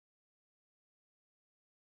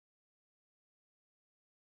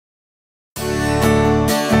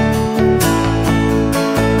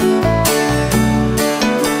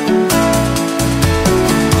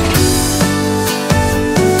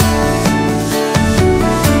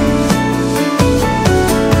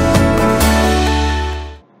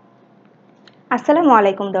আসসালামু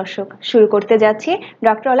আলাইকুম দর্শক, শুরু করতে যাচ্ছি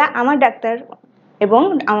ডক্টর ওলা আমার ডাক্তার এবং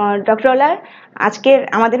আমার ডক্টর ওলার আজকের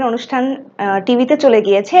আমাদের অনুষ্ঠান টিভিতে চলে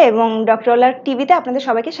গিয়েছে এবং ডক্টর ওলার টিভিতে আপনাদের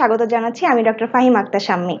সবাইকে স্বাগত জানাচ্ছি। আমি ডক্টর ফাহিম আক্তার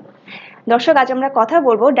শাম্মী। দর্শক, আজ আমরা কথা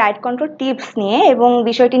বলবো ডায়েট কন্ট্রোল টিপস নিয়ে এবং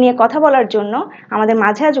বিষয়টি নিয়ে কথা বলার জন্য আমাদের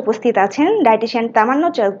মাঝে আজ উপস্থিত আছেন ডায়েটিশিয়ান তামান্না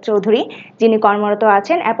চৌধুরী, যিনি কর্মরত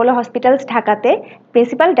আছেন অ্যাপোলো হসপিটালস ঢাকাতে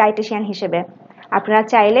প্রিন্সিপাল ডায়েটিশিয়ান হিসেবে। আপনারা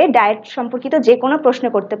চাইলে ডায়েট সম্পর্কিত যে কোনো প্রশ্ন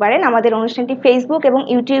করতে পারেন। আমাদের অনুষ্ঠানটি ফেসবুক এবং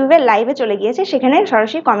ইউটিউবে লাইভে চলে গিয়েছে, সেখানে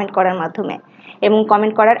সরাসরি কমেন্ট করার মাধ্যমে। এবং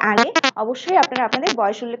কমেন্ট করার আগে অবশ্যই আপনারা আপনাদের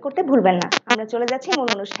বয়স উল্লেখ করতে ভুলবেন না। আমরা চলে যাচ্ছি মূল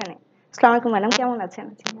অনুষ্ঠানে। আসসালামু আলাইকুম ম্যাডাম, কেমন আছেন?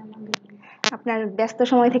 আপনার ব্যস্ত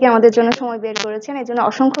সময় থেকে আমাদের জন্য সময় বের করেছেন, এর জন্য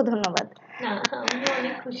অসংখ্য ধন্যবাদ।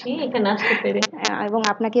 অনেক খুশি এখানে আসতে পেরে এবং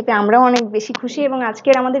আপনাকে পেয়ে আমরাও অনেক বেশি খুশি। এবং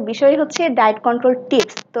আজকের আমাদের বিষয় হচ্ছে ডায়েট কন্ট্রোল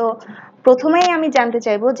টিপস। তো প্রথমেই আমি জানতে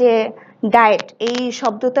চাইবো যে ডায়েট এই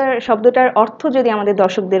শব্দটার অর্থ যদি আমাদের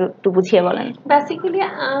দর্শকদের একটু বুঝিয়ে বলেন। বেসিক্যালি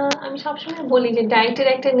আমি সবসময় বলি যে ডায়েটের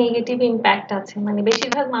একটা নেগেটিভ ইম্প্যাক্ট আছে, মানে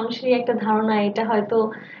বেশিরভাগ মানুষেরই একটা ধারণা এটা হয়তো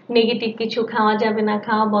নেগেটিভ কিছু, খাওয়া যাবে না,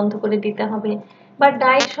 খাওয়া বন্ধ করে দিতে হবে। বাট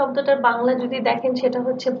ডায়েট শব্দটার বাংলা যদি দেখেন সেটা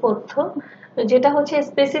হচ্ছে পথ্য, যেটা হচ্ছে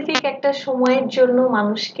স্পেসিফিক একটা সময়ের জন্য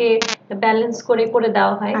মানুষকে ব্যালেন্স করে করে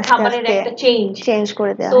দেওয়া হয়, খাবারের একটা চেঞ্জ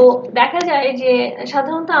করে দেওয়া। তো দেখা যায় যে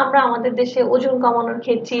সাধারণত আমরা আমাদের দেশে ওজন কমানোর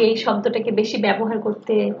ক্ষেত্রে এই শব্দটাকে বেশি ব্যবহার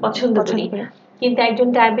করতে পছন্দ করি, কিন্তু একজন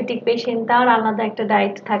ডায়াবেটিক পেশেন্ট তার আলাদা একটা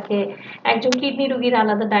ডায়েট থাকে, একজন কিডনি রোগীর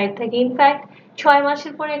আলাদা ডায়েট থাকে। ইনফ্যাক্ট 6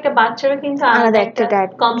 মাসের পরে একটা বাচ্চারও কিন্তু আলাদা একটা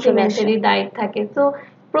কমপ্লিমেন্টারি ডায়েট থাকে। তো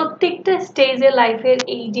প্রত্যেকটা স্টেজে লাইফের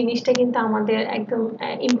এই জিনিসটা কিন্তু আমাদের একদম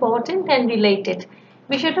ইম্পর্টেন্ট এন্ড রিলেটেড।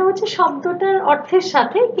 বিষয়টা হচ্ছে শব্দটার অর্থের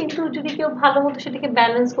সাথে, কিন্তু যদি কেউ ভালো মতো সেটাকে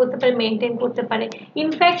ব্যালেন্স করতে পারে, মেনটেন করতে পারে,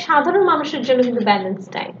 ইনফ্যাক্ট সাধারণ মানুষের জন্য কিন্তু ব্যালেন্স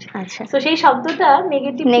ডায়েট। আচ্ছা, তো সেই শব্দটা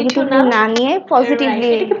নেগেটিভলি না নিয়ে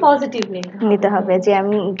পজিটিভলি নিতে হবে। যে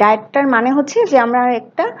আমি ডায়েটটার মানে হচ্ছে যে আমরা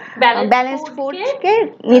একটা ব্যালেন্সড ফুডকে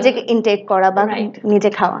নিজেকে ইনটেক করা বা নিজে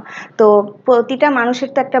খাওয়া। তো প্রতিটা মানুষের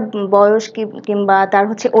তো একটা বয়স কিংবা তার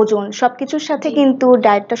হচ্ছে ওজন সবকিছুর সাথে কিন্তু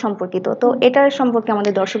ডায়েটটা সম্পর্কিত। তো এটার সম্পর্কে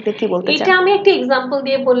আমাদের দর্শকদের কি বলতে চান? এটা আমি একটা এক্সাম্পল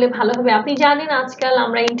দিয়ে বললে ভালো হবে। আপনি জানেন আজকাল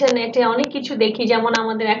আমরা ইন্টারনেটে অনেক কিছু দেখি, যেমন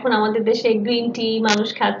আমাদের দেশে গ্রিন টি মানুষ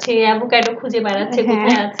খাচ্ছে, অ্যাভোকাডো খুঁজে বেড়াচ্ছে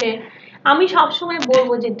কোথায় আছে। আমি সবসময়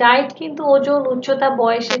বলবো যে ডায়েট কিন্তু ওজন, উচ্চতা,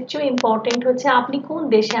 বয়সের চেয়ে ইম্পর্টেন্ট হচ্ছে আপনি কোন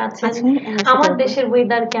দেশে আছেন, আমার দেশের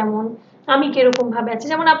ওয়েদার কেমন, আমি কিরকম ভাবে আছি।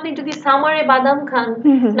 যেমন আপনি যদি সামারে বাদাম খান,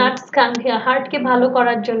 নাটস খান হার্টকে ভালো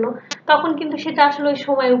করার জন্য, তখন কিন্তু সেটা আসলে ওই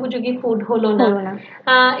সময় উপযোগী ফুড হলো না।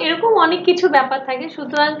 এরকম অনেক কিছু ব্যাপার থাকে।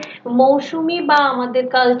 সুতরাং মৌসুমি বা আমাদের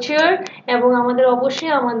কালচার এবং আমাদের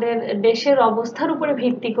অবশ্যই আমাদের দেশের অবস্থার উপরে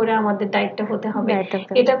ভিত্তি করে আমাদের ডায়েটটা হতে হবে।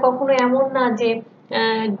 এটা কখনো এমন না যে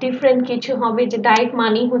ডিফারেন্ট কিছু হবে, যে ডায়েট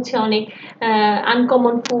মানেই হচ্ছে অনেক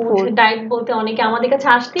আনকমন ফুড। ডায়েট বলতে অনেকে আমাদের কাছে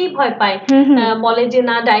আসতেই ভয় পায়, বলে যে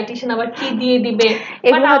না ডায়েটিশিয়ান আবার কি দিয়ে দিবে,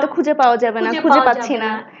 এগুলো হয়তো খুঁজে পাওয়া যাবে না, খুঁজে পাচ্ছি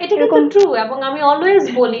না। এটা কিন্তু ট্রু। এবং আমি অলওয়েজ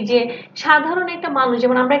বলি যে সাধারণ একটা মানুষ,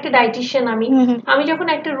 যেমন আমরা একটা ডায়েটিশিয়ান, আমি যখন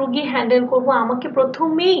একটা রোগী হ্যান্ডেল করব, আমাকে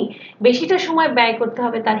প্রথমেই বেশিটা সময় ব্যয় করতে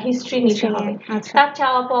হবে তার হিস্ট্রি নিতে হবে, তার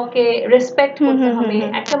চাওয়া পাওয়াকে রেসপেক্ট করতে হবে।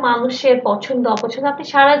 একটা মানুষের পছন্দ অপছন্দ, আপনি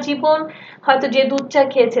সারা জীবন হয়তো যে দুধ চা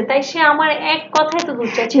খেয়েছে তাই সে আমার এক কথায় তো দুধ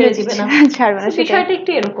চা ছেড়ে দিবে না, বিষয়টা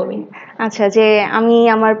একটু এরকমই। আচ্ছা, যে আমি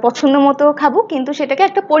আমার পছন্দ মতো খাবো, কিন্তু সেটাকে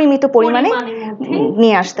একটা পরিমিত পরিমাণে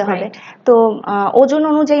নিয়ে আসতে হবে। তো ওজন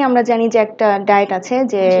অনুযায়ী আমরা জানি যে একটা ডায়েট আছে,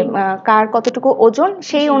 যে কার কতটুকু ওজন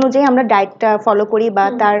সেই অনুযায়ী আমরা ডায়েটটা ফলো করি, বা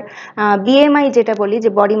তার বিএমআই যেটা বলি, যে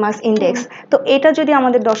বডি মাস ইন্ডেক্স। তো এটা যদি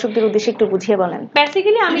আমাদের দর্শকদের উদ্দেশ্যে একটু বুঝিয়ে বলেন।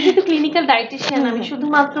 বেসিক্যালি আমি যেহেতু ক্লিনিক্যাল ডায়েটিশিয়ান, আমি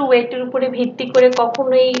শুধুমাত্র ওয়েটের উপরে ভিত্তি করে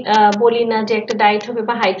কখনোই বলি না যে একটা ডায়েট হবে,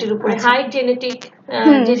 বা হাইটের উপরে। হাইট জেনেটিক,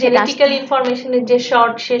 যে জেনেটিক্যাল ইনফরমেশনের যে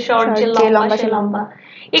শর্ট সে শর্ট, যে লম্বা সে লম্বা,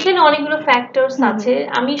 এখানে অনেকগুলো ফ্যাক্টরস আছে।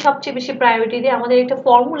 আমি সবচেয়ে বেশি প্রায়োরিটি দিই, আমাদের একটা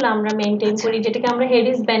ফর্মুলা আমরা মেনটেন করি, যেটাকে আমরা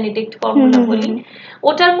হেরিস বেনেডিক্ট ফর্মুলা বলি।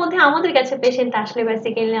 ওটার মধ্যে আমাদের কাছে পেশেন্ট আসলে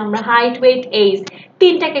বেসিক্যালি আমরা হাইট, ওয়েট, এজ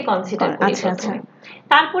তিনটাকে কনসিডার করি।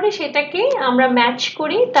 তারপরে সেটাকে আমরা ম্যাচ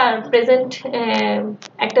করি তার প্রেজেন্ট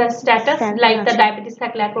একটা স্ট্যাটাস, লাইক তার ডায়াবেটিস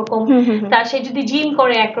থাকলে একরকম, তার সে যদি জিম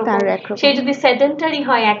করে একরকম, সে যদি সেডেন্টারি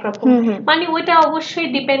হয় একরকম। মানে ওইটা অবশ্যই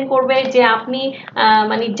ডিপেন্ড করবে যে আপনি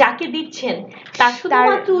মানে যাকে দিচ্ছেন তার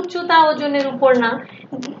শুধুমাত্র উচ্চতা ওজনের উপর না,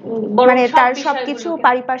 মানে তার সবকিছু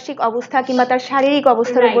পারিপার্শ্বিক অবস্থা কিংবা তার শারীরিক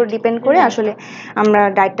অবস্থার উপর ডিপেন্ড করে আসলে আমরা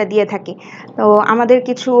ডায়েটটা দিয়ে থাকি। তো আমাদের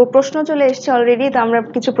কিছু প্রশ্ন চলে এসেছে অলরেডি, তো আমরা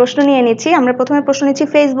কিছু প্রশ্ন নিয়ে নিচ্ছি। আমরা প্রথমে প্রশ্ন নিচ্ছি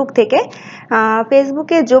ফেসবুক থেকে।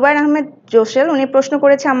 ফেসবুকে জোবাইর আহমেদ জোসেল, উনি প্রশ্ন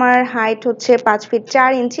করেছে, আমার হাইট হচ্ছে 5 ফিট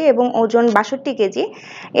 4 ইঞ্চি এবং ওজন 62 কেজি,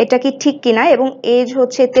 এটা কি ঠিক কিনা? এবং এজ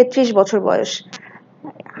হচ্ছে 33 বছর বয়স।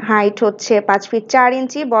 হাইট হচ্ছে 5 ফিট 4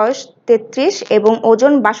 ইঞ্চি, বয়স 33 এবং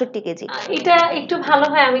ওজন 62 কেজি। এটা একটু ভালো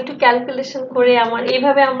হয় আমি একটু ক্যালকুলেশন করে আমার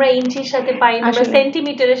এইভাবে আমরা ইঞ্চির সাথে পারি না, আমরা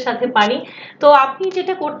সেন্টিমিটারের সাথে পারি। তো আপনি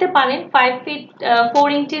যেটা করতে পারেন 5 ফিট 4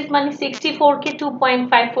 ইঞ্চিস মানে 64 কে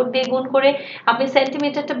 2.54 দিয়ে গুণ করে আপনি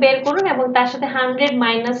সেন্টিমিটারটা বের করুন এবং তার সাথে 100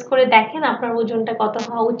 মাইনাস করে দেখেন আপনার ওজনটা কত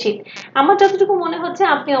হওয়া উচিত। আমার যতটুকু মনে হচ্ছে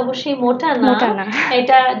আপনি অবশ্যই মোটা না।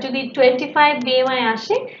 এটা যদি 25 বিএমআই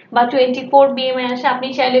আসে বা 24 বিএমআই আসে, আপনি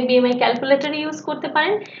চাইলে বিএমআই ক্যালকুলেটর ইউজ করতে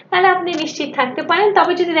পারেন, তাহলে আপনি নিশ্চিত থাকতে পারেন।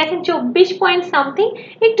 তবে যদি দেখেন 24 পয়েন্ট সামথিং,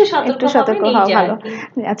 একটু সতর্ক হওয়া ভালো।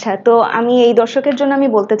 আচ্ছা, তো আমি এই দর্শকের জন্য আমি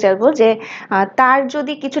বলতে চাইবো যে তার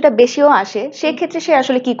যদি কিছুটা বেশিও আসে সেই ক্ষেত্রে সে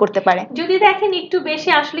আসলে কি করতে পারে? যদি দেখেন একটু বেশি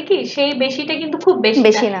আসলে কি, সেই বেশিটা কিন্তু খুব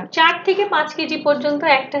বেশি না, 4 থেকে 5 কেজি পর্যন্ত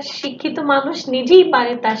একটা শিক্ষিত মানুষ নিজেই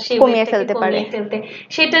পারে তার সেই কমিয়ে ফেলতে।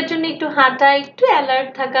 সেটার জন্য একটু হাঁটা, একটু অ্যালার্ট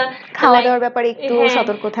থাকা, খাওয়া দাওয়ার ব্যাপারে একটু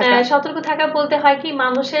সতর্ক থাকা বলতে হয় কি,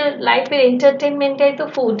 মানুষের লাইফের এন্টারটেইনমেন্টটাই তো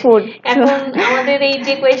ফুড। এখন আমাদের এই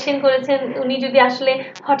যে কোয়েশ্চেন করেছেন উনি যদি আসলে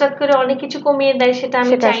হঠাৎ করে অনেক কিছু কমিয়ে দেয়, সেটা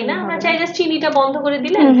আমি চাই না। আমরা চাই জাস্ট চিনিটা বন্ধ করে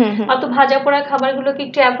দিলেন, অত ভাজা পোড়া খাবারগুলোকে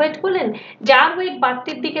একটু অ্যাভয়েড করলেন। যার ওয়েট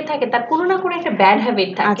বাড়তির দিকে থাকে তার কোনো না কোনো একটা ব্যাড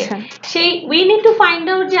হ্যাবিট থাকে, সেই we need to find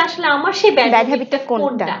out যে আসলে আমার সেই ব্যাড হ্যাবিটটা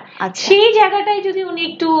কোনটা। সেই জায়গাটাই যদি উনি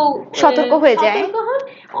একটু সতর্ক হয়ে যায়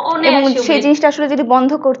এবং সেই জিনিসটা আসলে যদি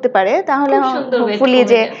বন্ধ করতে পারে, তাহলে হোপফুলি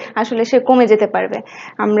যে আসলে সে কমে যেতে পারবে।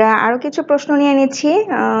 আমরা আরো কিছু প্রশ্ন নিয়ে নিচ্ছি।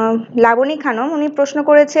 লাবণী খানম উনি প্রশ্ন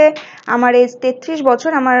করেছে, আমার এজ 33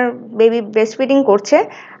 বছর, আমার বেবি ব্রেস্ট ফিডিং করছে,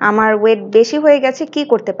 আমার ওয়েট বেশি হয়ে গেছে, কি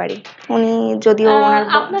করতে পারি? উনি যদিও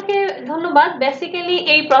আপনাকে ধন্যবাদ। বেসিক্যালি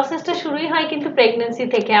এই প্রসেসটা শুরুই হয় কিন্তু প্রেগন্যান্সি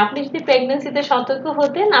থেকে। আপনি যদি প্রেগন্যান্সিতে সতর্ক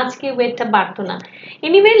হতেন, আজকে ওয়েটটা বাড়তো না।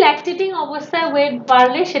 এনিওয়ে ল্যাকটেটিং অবস্থায় ওয়েট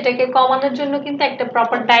বাড়লে সেটাকে কমানোর জন্য কিন্তু একটা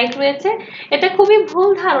প্রপার ডায়েট রয়েছে। এটা খুবই ভুল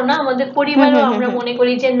ধারণা আমাদের পরিবারেও, আমরা মনে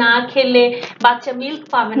করি যে না খেলে বাচ্চা মিল্ক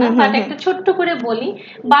পাবে না। বাট একটা ছোট্ট করে বলি,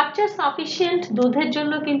 বাচ্চার সাফিসিয়েন্ট দুধের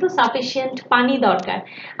জন্য কিন্তু সাফিসিয়েন্ট পানি দরকার।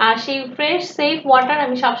 আর সেই ফ্রেশ সেফ ওয়াটার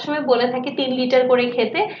আমি সবসময় বলে থাকি 3 লিটার করে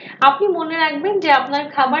খেতে। আপনি মনে রাখবেন যে আপনার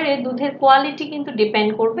খাবারে দুধের কোয়ালিটি কিন্তু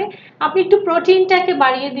ডিপেন্ড করবে। আপনি একটু প্রোটিনটাকে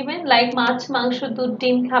বাড়িয়ে দিবেন, লাইক মাছ, মাংস, দুধ,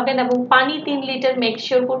 ডিম খাবেন এবং পানি 3 লিটার মেক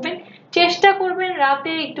শিওর করবেন। চেষ্টা করবেন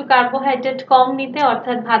রাতে একটু কার্বোহাইড্রেট কম নিতে,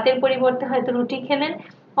 অর্থাৎ ভাতের পরিবর্তে হয়তো রুটি খেলেন।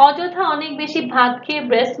 অযথা অনেক বেশি ভাত খেয়ে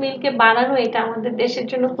ব্রেস্ট মিল্ককে বাড়ানো, এটা আমাদের দেশের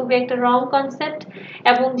জন্য খুবই একটা রং কনসেপ্ট।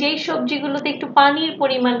 এবং যেই সবজিগুলোতে একটু পানির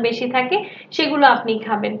পরিমাণ বেশি থাকে সেগুলো আপনি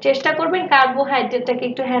খাবেন। চেষ্টা করবেন কার্বোহাইড্রেটটাকে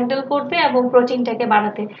একটু হ্যান্ডেল করতে এবং প্রোটিনটাকে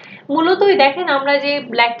বাড়াতে। মূলতই দেখেন আমরা যে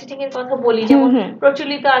ল্যাকটেটিং এর কথা বলি, যেমন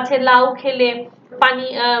প্রচলিত আছে লাউ খেলে পানি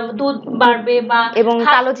দুধ বাড়বে বা এবং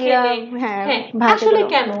কালো জিরা, আসলে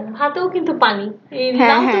কেন? ভাতেও কিন্তু পানি,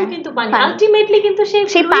 লাউতেও কিন্তু পানি, আলটিমেটলি কিন্তু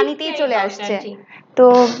সেই পানিতেই চলে আসছে। তো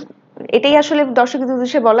এটাই আসলে দর্শকদের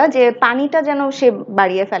উদ্দেশ্যে বলা যে পানিটা যেন সে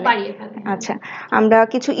বাড়িয়ে ফেলে। আচ্ছা, আমরা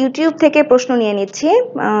কিছু ইউটিউব থেকে প্রশ্ন নিয়ে নিচ্ছি।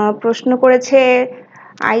 প্রশ্ন করেছে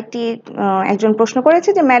আইটি একজন প্রশ্ন করেছে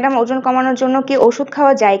যে ম্যাডাম, ওজন কমানোর জন্য কি ওষুধ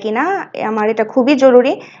খাওয়া যায় কিনা? আমার এটা খুবই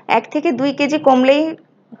জরুরি। 1 থেকে 2 কেজি কমলেই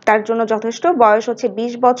তার জন্য যথেষ্ট। বয়স হচ্ছে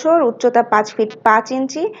 20 বছর, উচ্চতা 5 ফিট 5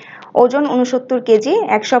 ইঞ্চি, ওজন 69 কেজি।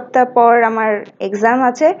 1 সপ্তাহ পর আমার এক্সাম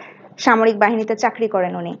আছে। সামরিক বাহিনীতে চাকরি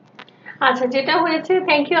করেন উনি। আচ্ছা, যেটা হয়েছে,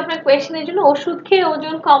 থ্যাংক ইউ আপনার কোয়েশ্চেনের জন্য। ওষুধ খেয়ে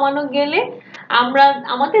ওজন কমানো গেলে আমরা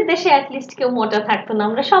আমাদের দেশে অ্যাটলিস্ট কেউ মোটা থাকতো না,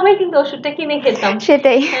 আমরা সবাই কিন্তু ওষুধটা কিনে খেতাম।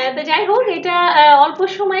 সেটাই। তো যাই হোক, এটা অল্প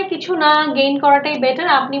সময়ে কিছু না গেইন করাটাই বেটার।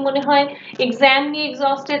 আপনি মনে হয় এক্সাম নিয়ে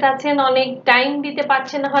এক্সস্টেড আছেন, অনেক টাইম দিতে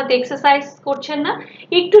পারছেন না, হয়তো এক্সারসাইজ করছেন না,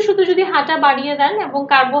 একটু শুধু যদি হাঁটা বাড়িয়ে দেন এবং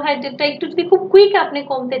কার্বোহাইড্রেটটা একটু যদি খুব কুইক আপনি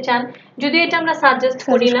কমতে চান, যদি এটা আমরা সাজেস্ট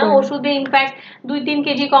করি না। ওষুধে ইনফ্যাক্ট 2-3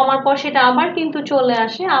 কেজি কমার পর সেটা আবার কিন্তু চলে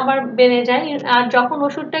আসে, আবার বেড়ে যায়। আর যখন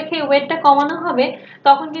ওষুধটা খেয়ে ওয়েটটা কমানো হবে,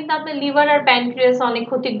 তখন কিন্তু আপনার লিভার আর প্যানক্রিয়াস অনেক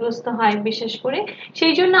ক্ষতিগ্রস্ত হয় বিশেষ করে।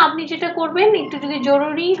 সেই জন্য আপনি যেটা করবেন, একটু যদি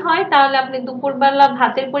জরুরি হয় তাহলে আপনি দুপুরবেলা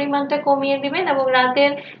ভাতের পরিমাণটা কমিয়ে দিবেন এবং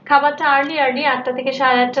রাতের খাবারটা আর্লি 8টা থেকে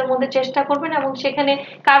 8:30টার মধ্যে চেষ্টা করবেন এবং সেখানে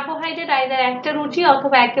কার্বোহাইড্রেট আইদার একটা রুটি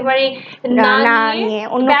অথবা একেবারে না নিয়ে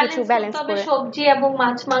অন্য কিছু ব্যালেন্স করে সবজি এবং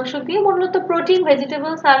মাছ মাংস দিয়ে, মূলত প্রোটিন,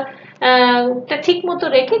 ভেজিটেবলস আর ঠিক মতো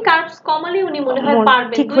রেখে কার্বস কমালে উনি মনে হয়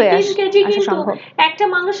পারবেন। 2-3 কেজি কিন্তু একটা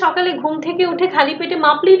মানুষ সকালে ঘুম থেকে উঠে খালি পেটে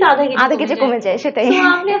মাপলেই তো আধা কেজি কমে যায়। সেটাই। তো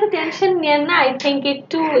আপনি এত টেনশন নেন না। আই থিংক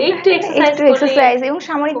একটু এক্সারসাইজ এবং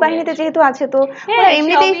সামরিক বাহিনীতে যেহেতু আছে, তো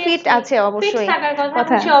এমনিতেই ফিট আছে, অবশ্যই থাকার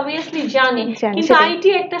কথা সে অবভিয়াসলি জানে। কিন্তু আইটি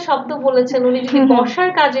একটা শব্দ বলেছেন, উনি যদি বসার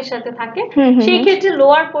কাজের সাথে থাকে সেই ক্ষেত্রে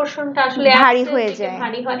লোয়ার পোরশনটা আসলে ভারী হয়ে যায়,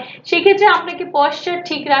 ভারী হয়। সেই ক্ষেত্রে আপনাকে পশ্চার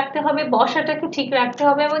ঠিক রাখতে হবে, বসাটাকে ঠিক রাখতে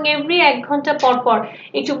হবে এবং এভরি এভরি 1 ঘন্টা পর পর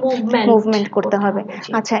একটু মুভমেন্ট করতে হবে।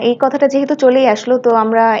 আচ্ছা, এই কথাটা যেহেতু চলেই আসলো, তো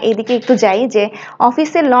আমরা এইদিকে একটু যাই যে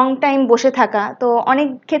অফিসে লং টাইম বসে থাকা তো অনেক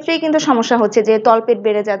ক্ষেত্রেই কিন্তু সমস্যা হচ্ছে, যে তলপেট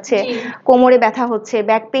বেড়ে যাচ্ছে, কোমরে ব্যথা হচ্ছে,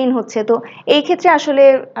 ব্যাক পেইন হচ্ছে। তো এই ক্ষেত্রে আসলে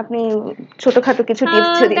আপনি ছোটখাটো কিছু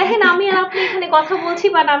টিপস যদি দেখেন, আমি আর আপনি এখানে কথা বলছি,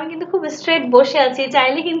 বাট আমি কিন্তু খুব স্ট্রেট বসে আছি,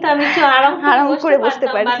 চাইলে কিন্তু আমি একটু আরাম করে বসতে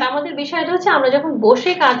পারি। বাট আমাদের বিষয়টা হচ্ছে আমরা যখন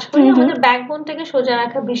বসে কাজ করি আমাদের ব্যাকবোনটাকে সোজা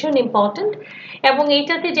রাখা ভীষণ ইম্পর্টেন্ট, এবং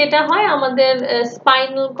এইটাতে যেটা হয় আমাদের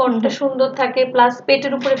স্পাইনাল কর্ডটা সুন্দর থাকে, প্লাস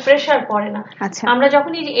পেটের উপরে প্রেসার পড়ে না। আমরা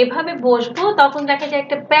যখন এভাবে বসবো তখন দেখা যায়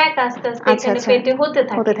একটা ব্যাক আস্তে আস্তে এখানে পেটে হতে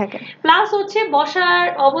থাকে। প্লাস হচ্ছে বসার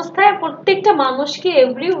অবস্থায় প্রত্যেকটা মানুষকে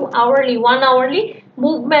এভরি আওয়ারলি 1 আওয়ারলি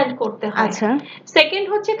মুভমেন্ট করতে হয়। সেকেন্ড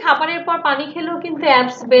হচ্ছে খাবারের পর পানি খেলেও কিন্তু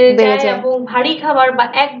অ্যাবস বেড়ে যায়, এবং ভারী খাবার বা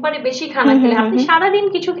একবারে বেশি খানা খেলে, আপনি সারাদিন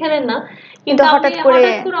কিছু খেলেন না কিন্তু হঠাৎ করে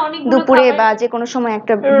দুপুরে বা যে কোনো সময়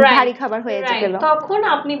একটা ভারী খাবার হয়ে গেল, তখন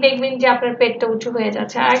আপনি দেখবেন যে আপনার পেটটা উঁচু হয়ে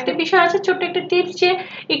যাচ্ছে। আর একটা বিষয় আছে, ছোট্ট একটা টিপস, যে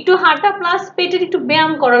একটু হাঁটা প্লাস পেটের একটু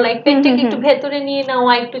ব্যায়াম করা, লাইক পেটটাকে একটু ভেতরে নিয়ে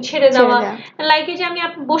নেওয়া, একটু ছেড়ে দেওয়া, লাইক এই যে আমি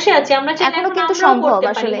বসে আছি, আমরা চাইলে এখন কিন্তু সম্ভব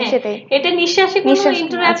আসলে সেটাই। এটা নিঃশ্বাসে কোনো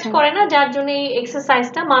ইন্টারঅ্যাক্ট করে না, যার জন্য এই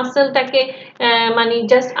এক্সারসাইজটা মাসলটাকে মানে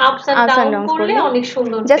জাস্ট আপস এন্ড ডাউন করলে অনেক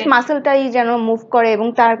সুন্দর, জাস্ট মাসলটাই যেন মুভ করে, এবং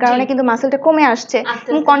তার কারণে কিন্তু মাসলটা কমে আসছে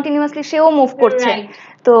এবং কন্টিনিউয়াসলি সেও মুভ করছে।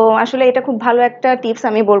 তো আসলে এটা খুব ভালো একটা টিপস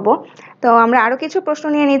আমি বলবো। তো আমরা আরো কিছু প্রশ্ন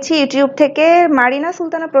নিয়ে নিচ্ছি ইউটিউব থেকে। মারিনা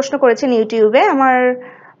সুলতানা প্রশ্ন করেছেন ইউটিউবে, আমার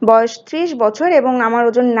বয়স 30 বছর এবং আমার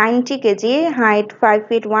ওজন 90 কেজি, হাইট 5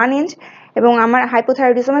 ফিট 1 ইঞ্চ, এবং আমার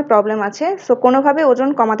হাইপোথাইরয়েডিজমের প্রবলেম আছে। সো কোনোভাবে ওজন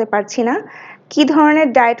কমাতে পারছি না, কি ধরনের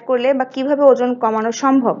ডায়েট করলে বা কিভাবে ওজন কমানো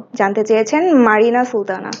সম্ভব জানতে চেয়েছেন মারিনা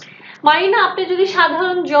সুলতানা। মারিনা, আপনি যদি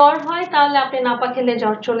সাধারণ জ্বর হয় তাহলে আপনি নাপা খেলে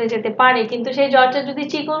জ্বর চলে যেতে পারে, কিন্তু সেই জ্বরটা যদি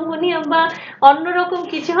চিকনগুনিয়া বা অন্যরকম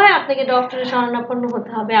কিছু হয় আপনাকে ডক্টরের শরণাপন্ন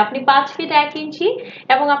হতে হবে। আপনি 5 ফিট 1 ইঞ্চি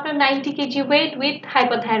এবং আপনার 90 কেজি ওয়েট উইথ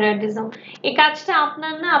হাইপোথাইরয়েডিজম, এই কাজটা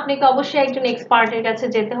আপনার না, আপনাকে অবশ্যই একজন এক্সপার্টের কাছে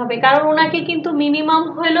যেতে হবে, কারণ ওনাকে কিন্তু মিনিমাম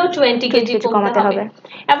হলেও 20 কেজি কমাতে হবে।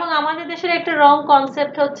 এবং আমাদের দেশের একটা রং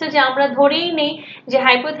কনসেপ্ট হচ্ছে যে আমরা ধরেই নেই যে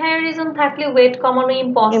হাইপোথাইরয়েডিজম থাকলে ওয়েট কমানো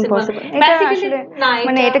ইম্পসিবল।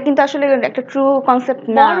 এটা কিন্তু আসলে একটা ট্রু কনসেপ্ট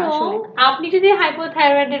না। আসলে আপনি যদি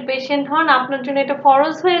হাইপোথাইরয়েডের পেশেন্ট হন, আপনার জন্য এটা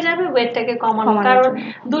ফরজ হয়ে যাবে ওয়েটটাকে কমানো, কারণ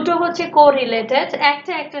দুটো হচ্ছে কোরিলেটেড,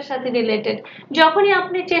 একটা একটার সাথে রিলেটেড। যখনই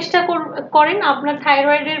আপনি চেষ্টা করেন আপনার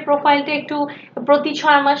থাইরয়েডের প্রোফাইলটা একটু প্রতি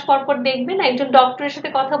 6 মাস পর পর দেখবেন, একজন ডক্টরের সাথে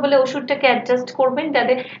কথা বলে ওষুধটাকে অ্যাডজাস্ট করবেন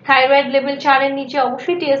যাতে থাইরয়েড লেভেল 4 এর নিচে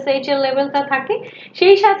অবশ্যই টিএসএইচ এর লেভেলটা থাকে।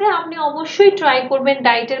 সেই সাথে আপনি অবশ্যই ট্রাই করবেন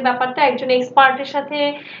ডায়েটের ব্যাপারটা একজন এক্সপার্টের সাথে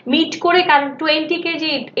মিট করে, কারণ 20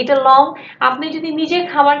 কেজি এটা লং। আপনি যদি নিজে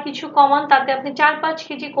খাবার কিছু কমান তাতে আপনি 4-5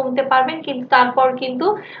 কেজি কমতে পারবেন, কিন্তু তারপর কিন্তু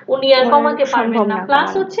উনি আর কমাতে পারবেন না।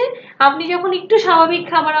 প্লাস হচ্ছে আপনি যখন একটু স্বাভাবিক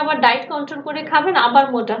খাবার আবার ডায়েট কন্ট্রোল করে খাবেন আবার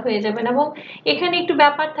মোটা হয়ে যাবেন। এবং এখানে একটু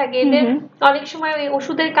ব্যাপার থাকে, এদের অনেক সময় ওই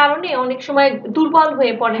ওষুধের কারণে অনেক সময় দুর্বল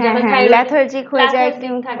হয়ে পড়ে, যারা লেথার্জিক হয়ে যায়,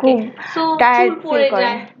 খুব টায়ার্ড ফিল করে।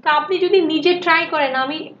 তো আপনি যদি নিজে ট্রাই করেন,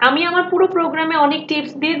 আমি আমার পুরো প্রোগ্রামে অনেক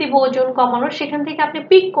টিপস দিয়ে দিব ওজন কমানোর, সেখান থেকে আপনি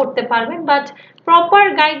পিক করতে পারবেন, বাট প্রপার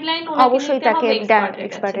গাইডলাইন অবশ্যই তাকে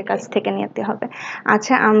এক্সপার্টের কাছ থেকে নিতে হবে।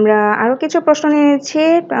 আচ্ছা, আমরা আরো কিছু প্রশ্ন নিয়েছি।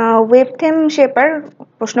 ওয়েবথেম শেপার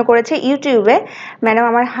প্রশ্ন করেছে ইউটিউবে, ম্যাডাম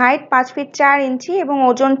আমার হাইট 5 ফিট 4 ইঞ্চি এবং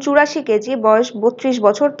ওজন 84 কেজি, বয়স 32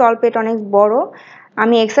 বছর, তলপেট অনেক বড়।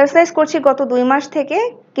 আমি এক্সারসাইজ করছি গত 2 মাস থেকে,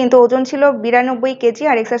 কিন্তু ওজন ছিল 92 কেজি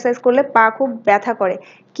আর এক্সারসাইজ করলে পা খুব ব্যথা করে।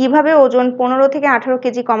 কিভাবে ওজন 15 থেকে 18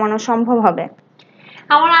 কেজি কমানো সম্ভব হবে?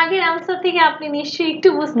 আমার আগের আনসার থেকে আপনি নিশ্চয়ই একটু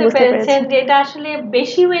বুঝতে পেরেছেন যে এটা আসলে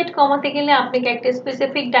বেশি ওয়েট কমাতে গেলে আপনাকে একটা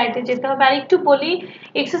স্পেসিফিক ডায়েটে যেতে হবে। আর একটু বলি,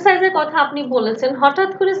 এক্সারসাইজের কথা আপনি বলেছেন, হঠাৎ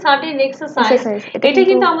করে সাডেন এক্সারসাইজ এটা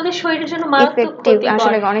কিন্তু আমাদের শরীরের জন্য মারাত্মক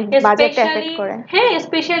ক্ষতিকর,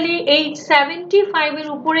 স্পেশালি এই 75 এর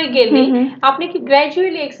উপরে গেলে আপনাকে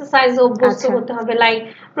গ্র্যাজুয়ালি এক্সারসাইজ অভ্যস্ত হতে হবে। লাইক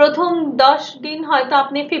প্রথম 10 দিন হয়তো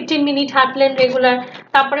আপনি 15 মিনিট হাঁটলেন রেগুলার,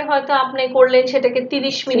 তারপরে হয়তো আপনি করলেন সেটাকে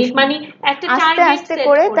 30 মিনিট, মানে একটা টার্গেট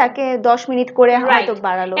করে তাকে 10 মিনিট করে হয়তো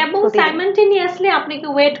বাড়ালো, এবং সাইমultaneously আপনাকে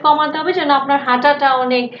ওয়েট কমাতে হবে যেন আপনার হাঁটাটা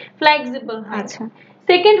অনেক ফ্লেক্সিবল হয়। আচ্ছা,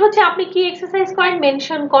 সেকেন্ড হচ্ছে আপনি কি এক্সারসাইজ করেন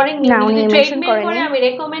মেনশন করেন, যদি ট্রেডমিল করে আমি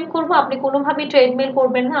রেকমেন্ড করব আপনি কোনোভাবেই ট্রেডমিল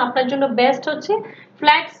করবেন না। আপনার জন্য বেস্ট হচ্ছে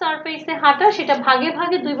ফ্ল্যাট সারফেসে হাঁটা, সেটা ভাগে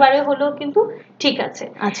ভাগে 2 বারে হলেও কিন্তু ঠিক আছে।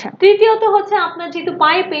 আচ্ছা, তৃতীয়ত হচ্ছে আপনার যেহেতু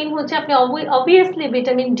পায়ে পেইন হচ্ছে, আপনি obviously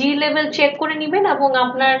vitamin D level check করে নেবেন, এবং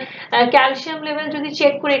আপনার ক্যালসিয়াম লেভেল যদি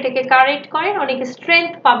চেক করে এটাকে কারেক্ট করেন অনেক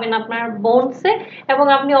স্ট্রেংথ পাবেন আপনার বোনসে, এবং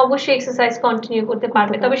আপনি অবশ্যই এক্সারসাইজ কন্টিনিউ করতে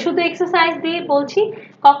পারবেন। তবে শুধু এক্সারসাইজ দিয়ে বলছি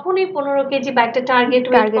কখনোই 15 কেজি বা একটা টার্গেট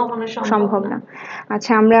ওয়েট কমানো সম্ভব না।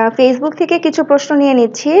 আচ্ছা, আমরা ফেসবুক থেকে কিছু প্রশ্ন নিয়ে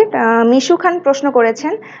নিচ্ছি। মিশু খান প্রশ্ন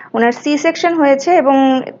করেছেন, ওনার সি সেকশন হয়েছে এবং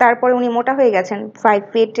তারপরে উনি মোটা হয়ে গেছেন, 5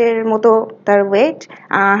 ফিটের মতো তার ওয়েট,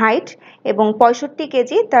 হাইট এবং 65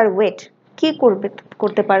 কেজি তার ওয়েট। কি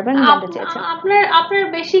করতে পারবেন জানতে চেয়েছেন। আপনার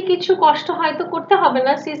বেশি কিছু কষ্ট হয়তো করতে হবে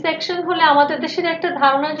না। সি সেকশন হলে আমাদের দেশের একটা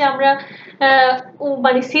ধারণা যে আমরা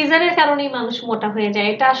মানে সিজারের কারণেই মানুষ মোটা হয়ে যায়,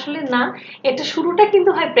 এটা আসলে না। এটা শুরুটা কিন্তু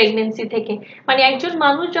হয় প্রেগন্যান্সি থেকে। মানে একজন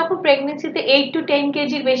মানুষ যখন প্রেগন্যান্সিতে 8 to 10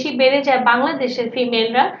 কেজির বেশি বেড়ে যায়, বাংলাদেশের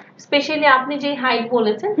ফিমেলরা স্পেশালি আপনি যে হাইট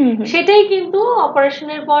বলেছেন সেটাই কিন্তু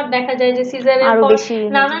অপারেশনের পর দেখা যায় যে সিজারের পর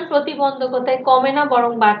নানান প্রতিবন্ধকতায় কমে না,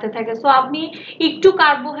 বরং বাড়তে থাকে। সো আপনি একটু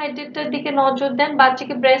কার্বোহাইড্রেটের দিকে নজর দেন,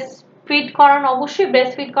 বাচ্চাকে ব্রেস্ট ফিড করান, অবশ্যই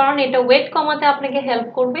ব্রেস্ট ফিড করান, এটা ওয়েট কমাতে আপনাকে হেল্প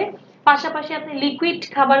করবে। পাশাপাশি আপনি লিকুইড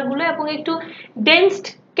খাবারগুলো এবং একটু ডেন্সড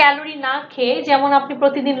ক্যালোরি না খেয়ে, যেমন আপনি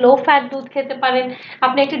প্রতিদিন লো ফ্যাট দুধ খেতে পারেন,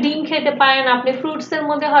 আপনি একটা ডিম খেতে পারেন, আপনি ফ্রুটস এর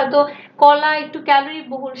মধ্যে হয়তো কলা একটু ক্যালোরি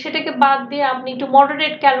বহুল, সেটাকে বাদ দিয়ে আপনি একটু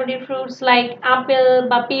moderate calorie fruits like apple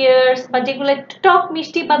বা পিয়ার্স বা যেগুলো একটু টক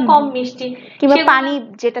মিষ্টি বা কম মিষ্টি, কিংবা পানি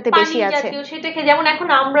যেটাতে বেশি আছে সেটা খেয়ে, যেমন এখন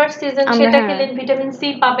আমরার সিজন, সেটা খেলেন ভিটামিন সি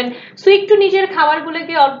পাবেন। সো একটু নিজের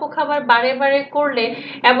খাবারগুলোকে অল্প খাবার বারে বারে করলে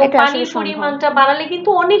এবং পানির পরিমাণটা বাড়ালে কিন্তু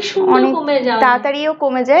অনেক সুন্দর কমে যায়, তাড়াতাড়িও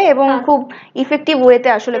কমে যায় এবং খুব ইফেক্টিভ ওয়েতে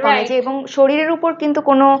আসলে কমে যায় এবং শরীরের উপর কিন্তু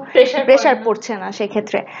কোনো প্রেসার পড়ছে না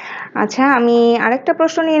সেক্ষেত্রে। আচ্ছা, আমি আরেকটা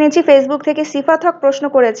প্রশ্ন নিয়ে নিয়েছি ফেসবুক থেকে। সিফাত হক প্রশ্ন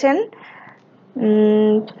করেছেন,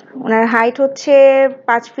 ওনার হাইট হচ্ছে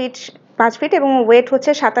 5 ফিট এবং ওয়েট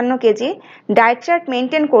হচ্ছে 57 কেজি। ডায়েট চার্ট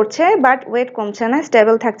মেনটেন করছে বাট ওয়েট কমছে না,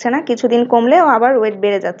 স্টেবল থাকছে না, কিছুদিন কমলেও আবার ওয়েট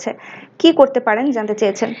বেড়ে যাচ্ছে। কি করতে পারেন জানতে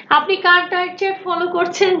চেয়েছেন। আপনি কার ডায়েট চার্ট ফলো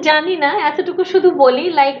করছেন জানি না, এতটুকু শুধু বলি,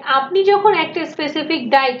 লাইক আপনি যখন একটা স্পেসিফিক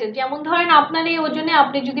ডায়েট, যেমন ধরেন আপনার এই ওজনে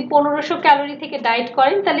আপনি যদি 1500 ক্যালোরি থেকে ডায়েট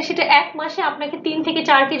করেন, তাহলে সেটা এক মাসে আপনাকে 3 থেকে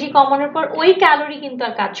 4 কেজি কমানোর পর ওই ক্যালোরি কিন্তু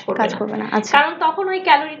আর কাজ করবে না। কারণ তখন ওই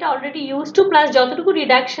ক্যালোরিটা অলরেডি ইউজ টু, প্লাস যতটুকু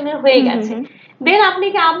রিডাকশনের হয়ে গেছে। দেন আপনি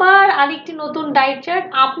কি আবার আরেকটি নতুন ডায়েট চার্ট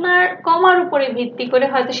আপনার কমার উপরে ভিত্তি করে,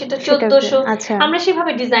 হয়তো সেটা 1400, আমরা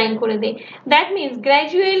সেভাবে ডিজাইন করে দেই। দ্যাট মিন্স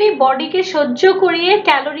গ্র্যাজুয়ালি বডিকে সহ্য করিয়ে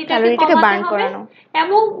ক্যালোরিটাকে বার্ন করানো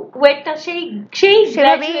এবং ওয়েটটা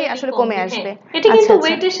সেইভাবেই আসলে কমে আসবে। এটা কিন্তু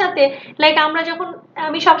ওয়েটের সাথে, লাইক আমরা যখন,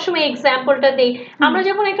 আমি সবসময় এক্সাম্পলটা দেই, আমরা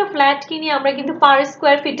যখন একটা ফ্ল্যাট কিনি আমরা কিন্তু পার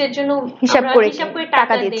স্কয়ার ফিটের জন্য হিসাব করে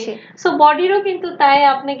টাকা দিই। সো বডিরও কিন্তু তাই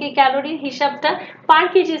আপনাকে ক্যালোরির হিসাবটা পার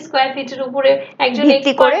কেজি স্কয়ার ফিটের উপরে একজন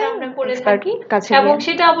এক্সপার্ট আমরা করে থাকি, এবং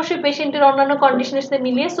সেটা অবশ্যই পেশেন্টের অন্যান্য কন্ডিশনের সাথে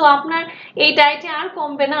মিলিয়ে। সো আপনার এই ডায়েটে আর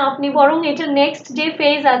কমবে না, আপনি বরং এটা নেক্সট যে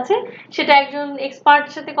ফেজ আছে সেটা একজন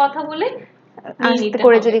এক্সপার্টের সাথে কথা বলে আস্তে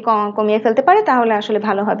করে যদি কমিয়ে ফেলতে পারে তাহলে আসলে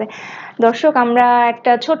ভালো হবে। দর্শক, আমরা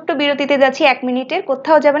একটা ছোট্ট বিরতিতে যাচ্ছি, 1 মিনিটের,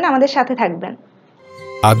 কোথাও যাবেন না, আমাদের সাথে থাকবেন।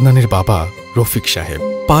 আদনানের বাবা রফিক সাহেব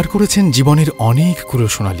পার করেছেন জীবনের অনেকগুলো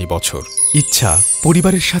সোনালী বছর। ইচ্ছা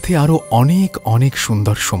পরিবারের সাথে আরো অনেক অনেক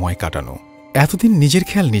সুন্দর সময় কাটানো। এতদিন নিজের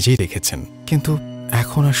খেয়াল নিজেই রেখেছেন, কিন্তু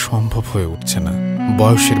এখন আর সম্ভব হয়ে উঠছে না।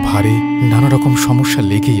 বয়সের ভারে নানা রকম সমস্যা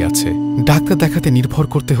লেগেই আছে। ডাক্তার দেখাতে নির্ভর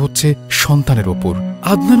করতে হচ্ছে সন্তানের ওপর।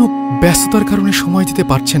 আদনানও ব্যস্ততার কারণে সময় দিতে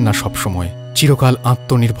পারছেন না সব সময়। চিরকাল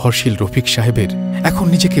আত্মনির্ভরশীল রফিক সাহেবের এখন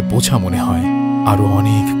নিজেকে বোঝা মনে হয়। আরো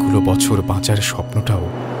অনেকগুলো বছর বাঁচার স্বপ্নটাও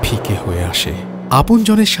ফিকে হয়ে আসে।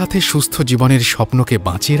 আপনজনের সাথে সুস্থ জীবনের স্বপ্নকে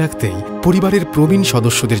বাঁচিয়ে রাখতেই পরিবারের প্রবীণ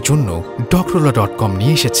সদস্যদের জন্য ডক্টরলা.com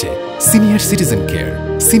নিয়ে এসেছে senior citizen care.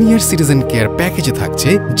 Senior citizen care প্যাকেজে থাকছে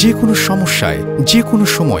যে কোনো সমস্যায় যে কোনো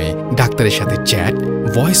সময়ে ডাক্তারের সাথে চ্যাট,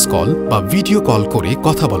 ভয়েস কল বা ভিডিও কল করে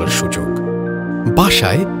কথা বলার সুযোগ,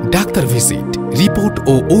 বাসায় ডাক্তার ভিজিট, রিপোর্ট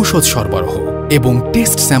ও ঔষধ সরবরাহ এবং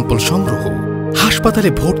টেস্ট স্যাম্পল সংগ্রহ,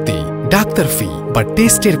 হাসপাতালে ভর্তি, ডাক্তার ফি বা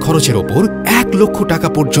টেস্টের খরচের ওপর 1 লক্ষ টাকা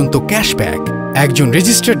পর্যন্ত ক্যাশব্যাক, একজন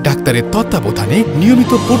রেজিস্টার্ড ডাক্তারের তত্ত্বাবধানে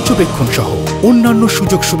নিয়মিত পর্যবেক্ষণ সহ অন্যান্য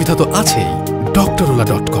সুযোগ সুবিধা তো আছেই।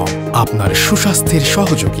 ডক্টরলা.com, আপনার সুস্বাস্থ্যের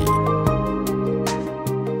সহযোগী।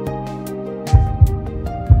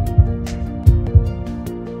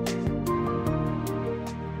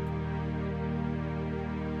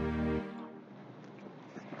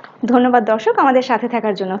 ধন্যবাদ দর্শক আমাদের সাথে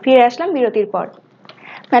থাকার জন্য। ফিরে আসলাম বিরতির পর।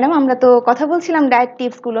 ম্যাডাম, আমরা তো কথা বলছিলাম ডায়েট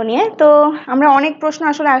টিপস গুলো নিয়ে, তো আমরা অনেক প্রশ্ন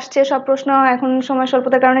আসলে আসছে, সব প্রশ্ন এখন সময়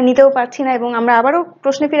স্বল্পতার কারণে নিতেও পারছি না এবং আমরা আবারও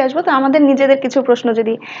প্রশ্নে ফিরে আসবো। তো আমাদের নিজেদের কিছু প্রশ্ন,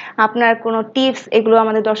 যদি আপনার কোনো টিপস এগুলো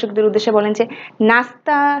আমাদের দর্শকদের উদ্দেশ্যে বলেন, যে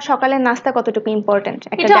নাস্তা, সকালের নাস্তা কতটুকু ইম্পর্টেন্ট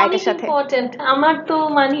একটা ডায়েটের সাথে? ইম্পর্টেন্ট, আমার তো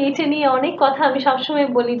মানে এটা নিয়ে অনেক কথা। আমি সবসময়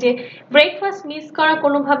বলি যে ব্রেকফাস্ট মিস করা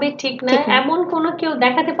কোনোভাবেই ঠিক না। এমন কোনো কেউ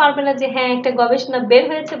দেখাতে পারবে না যে হ্যাঁ একটা গবেষণা বের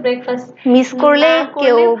হয়েছে ব্রেকফাস্ট মিস করলে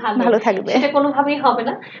কেউ ভালো থাকবে, সেটা কোনোভাবেই হবে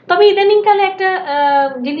না। তবে ইদানিংকালে একটা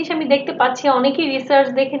জিনিস আমি দেখতে পাচ্ছি, অনেকেই রিসার্চ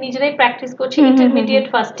দেখে নিজেরাই প্র্যাকটিস করছে ইন্টারমিডিয়েট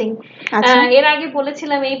ফাস্টিং। এর আগে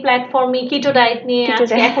বলেছিলাম এই প্ল্যাটফর্মে কিটো ডায়েট নিয়ে,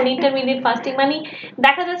 আজকে এখন ইন্টারমিডিয়েট ফাস্টিং। মানে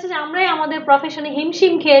দেখা যাচ্ছে যে আমরাই আমাদের প্রফেশনে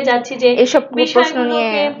হিমশিম খেয়ে যাচ্ছি যে এইসব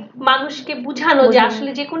বিষয়গুলোকে মানুষকে বুঝানো, যে আসলে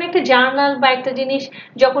যে কোনো একটা জার্নাল বা একটা জিনিস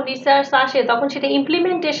যখন রিসার্চ আসে তখন সেটা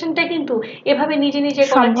ইমপ্লিমেন্টেশনটা কিন্তু এভাবে নিজে নিজে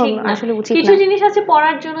করা ঠিক না। কিছু জিনিস আছে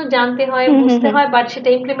পড়ার জন্য জানতে হয়, বুঝতে হয়, বাট সেটা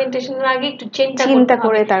ইমপ্লিমেন্টেশনের আগে একটু চিন্তা করতে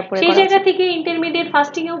হবে। সেই জায়গা থেকে ইন্টারমিডিয়েট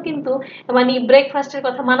ফাস্টিং এও কিন্তু মানে ব্রেকফাস্টের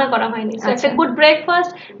কথা মানা করা হয়নি। সো একটা গুড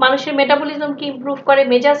ব্রেকফাস্ট মানুষের মেটাবলিজমকে ইমপ্রুভ করে,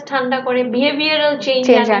 মেজাজ ঠান্ডা করে, বিহেভিয়ারাল চেঞ্জ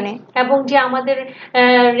আনে, এবং যে আমাদের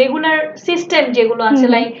রেগুলার সিস্টেম যেগুলো আছে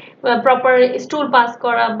লাইক প্রপার স্টুল পাস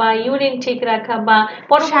করা বা ইউরিন ঠিক রাখা বা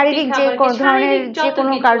শারীরিক যে ধরনের যে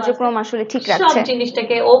কোনো কার্যক্রম আসলে ঠিক রাখছে, সব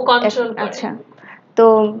জিনিসটাকে ও কন্ট্রোল করে। আচ্ছা, তো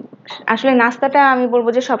আসলে নাস্তাটা আমি বলবো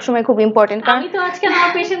যে সবসময় খুব ইম্পর্টেন্ট। আমি তো আজকে আমার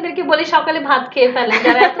পেশেন্টদেরকে বলি সকালে ভাত খেয়ে ফেলেন,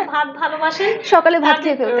 যারা এত ভাত ভালোবাসেন সকালে ভাত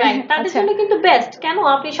খেয়ে ফেলতে, তাদের জন্য কিন্তু বেস্ট। কেন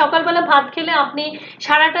আপনি সকালবেলা ভাত খেলে আপনি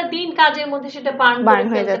সারাটা দিন কাজের মধ্যে সেটা বার্ন হয়ে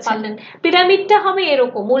ফেলতে পারলেন। পিরামিডটা হবে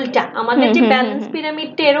এরকম উল্টা, আমাদের যে ব্যালেন্স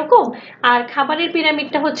পিরামিডটা এরকম, আর খাবারের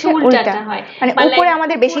পিরামিডটা হচ্ছে উল্টাটা হয়, মানে উপরে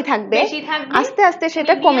আমাদের বেশি থাকবে, আস্তে আস্তে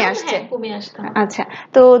সেটা কমে আসছে। আচ্ছা,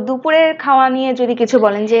 তো দুপুরের খাওয়া নিয়ে যদি কিছু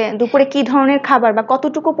বলেন, যে দুপুরে কি ধরনের খাবার বা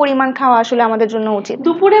কতটুকু পরিমাণ খাওয়া আসলে আমাদের জন্য উচিত?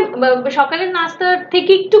 দুপুরে সকালের নাস্তার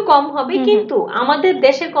থেকে একটু কম হবে, কিন্তু আমাদের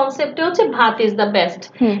দেশের কনসেপ্টে হচ্ছে ভাত ইজ দ্য বেস্ট।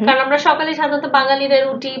 কারণ আমরা সকালে সাধারণত বাঙালিরা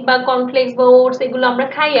রুটি বা কর্নফ্লেক্স বা ওটস এগুলো আমরা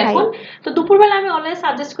খাই এখন। তো দুপুরবেলা আমি অলওয়েজ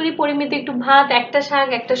সাজেস্ট করি পরিমিত একটু ভাত, একটা শাক,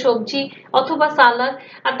 একটা সবজি অথবা সালাদ,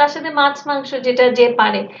 আর তার সাথে মাছ মাংস যেটা যে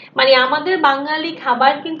পারে। মানে আমাদের বাঙালি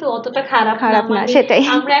খাবার কিন্তু অতটা খারাপ না, সেটাই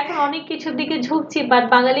আমরা এখন অনেক কিছুর দিকে ঝুঁকছি, বাট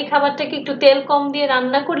বাঙালি খাবারটাকে একটু তেল কম দিয়ে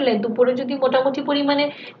রান্না করলে দুপুরে যদি মোটামুটি পরিমাণে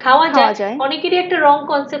খাওয়া যায়। অনেকেরই একটা রং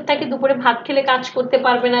কনসেপ্ট থাকে দুপুরে ভাত খেলে কাজ করতে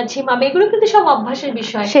পারবে না, ঝিমাবে, এগুলো কিন্তু সব অভ্যাসের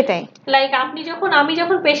বিষয়। সেটাই লাইক আমি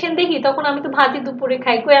যখন পেশেন্ট দেখি তখন আমি তো ভাতই দুপুরে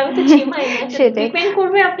খাই, কই আমি তো ঝিমাই না। সেটাই ডিপেন্ড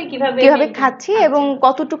করবে আপনি কিভাবে খাচ্ছি এবং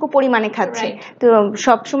কতটুকু পরিমাণে খাচ্ছি। তো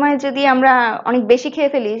সব সময় যদি আমরা অনেক বেশি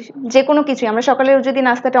খেয়ে ফেলি যে কোনো কিছু, আমরা সকালে যদি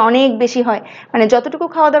নাস্তাটা অনেক বেশি হয়, মানে যতটুকু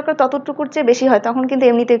খাওয়া দরকার ততটুকুর চেয়ে বেশি হয়, তখন কিন্তু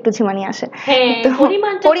এমনিতে একটু ঝিমানি আসে।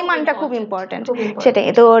 পরিমাণটা খুব ইম্পর্টেন্ট। সেটাই।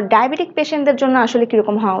 তো ডায়াবেটিক পেশেন্টদের জন্য আসলে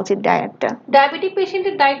কিরকম হওয়া উচিত ডায়েটটা? ডায়াবেটিক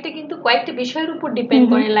পেশেন্টের ডায়েটটা কিন্তু কয়েকটা বিষয়ের উপর ডিপেন্ড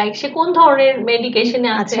করে, লাইক সে কোন ধরনের মেডিকেশনে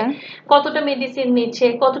আছে, কতটা মেডিসিন নিচ্ছে,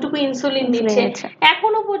 কতটুকু ইনসুলিন নিচ্ছে।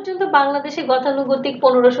 এখনো পর্যন্ত বাংলাদেশে গতানুগতিক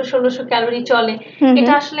 1500-1600 ক্যালোরি চলে,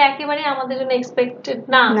 এটা আসলে একেবারে আমাদের জন্য এক্সপেক্টেড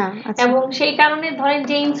না। এবং সেই কারণে ধরেন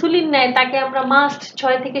যে ইনসুলিন নেয় তাকে আমরা মাস্ট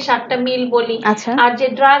 6 থেকে 7টা মিল বলি, আর যে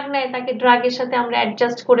ড্রাগ নেয় তাকে ড্রাগের সাথে আমরা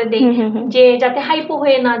অ্যাডজাস্ট করে দেই, যে যাতে হাইপো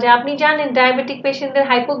হয়ে না যায়। আপনি জানেন ডায়াবেটিক পেশেন্টদের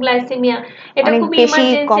হাইপোগ্লাইসেমিয়া এটা খুব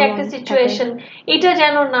ইমার্জেন্সি একটা সিচুয়েশন, এটা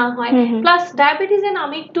যেন না হয়। প্লাস ডায়াবেটিস এর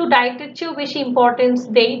আমি একটু ডায়েটের চেয়েও বেশি ইম্পর্টেন্স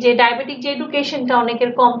দেই, যে ডায়াবেটিক যে এডুকেশনটা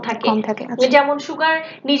অনেকের কম থাকে। যেমন সুগার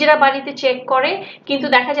নিজেরা বাড়িতে চেক করে, কিন্তু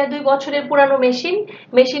দেখা যায় 2 বছরের পুরানো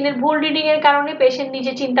মেশিনের ভুল রিডিং এর কারণে পেশেন্ট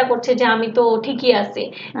নিজে চিন্তা করছে যে আমি তো ঠিকই আছি।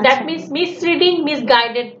 That means মিসরিডিং,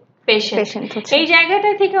 misguided patient. এই জায়গাটা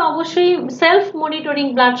থেকে অবশ্যই self monitoring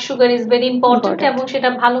blood sugar is very important, এবং সেটা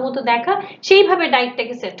ভালো মতো দেখা, সেইভাবে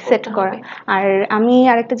ডায়েটটাকে সেট করা। আর আমি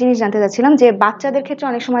আরেকটা জিনিস জানতে চাচ্ছিলাম, যে বাচ্চাদের ক্ষেত্রে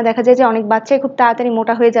অনেক সময় দেখা যায় যে অনেক বাচ্চাই খুব তাড়াতাড়ি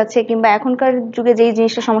মোটা হয়ে যাচ্ছে, কিংবা এখনকার যুগে যেই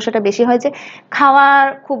জিনিসটা সমস্যাটা বেশি হয় যে খাওয়ার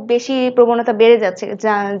খুব বেশি প্রবণতা বেড়ে যাচ্ছে,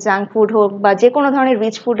 জাঙ্ক ফুড হোক বা যে কোনো ধরনের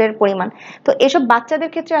রিচ ফুডের পরিমাণ। তো এসব বাচ্চাদের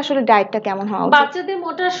ক্ষেত্রে আসলে ডায়েটটা কেমন হওয়া উচিত? বাচ্চাদের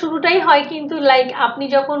মোটা শুরুটাই হয় কিন্তু লাইক আপনি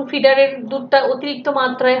যখন ফিডারের দুধটা অতিরিক্ত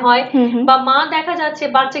মাত্রায় হয়, বা মা দেখা যাচ্ছে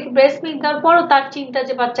বাচ্চাকে ব্রেস্ট মিল্ক দেওয়ার পরও তার চিন্তা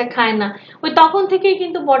যে বাচ্চা খায় না, ওই তখন থেকেই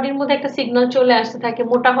কিন্তু বডির মধ্যে একটা সিগন্যাল চলে আসতে থাকে,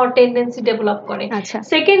 মোটা হওয়ার টেন্ডেন্সি ডেভেলপ করে।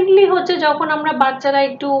 সেকেন্ডলি হচ্ছে যখন আমরা বাচ্চারা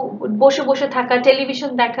একটু বসে বসে থাকা,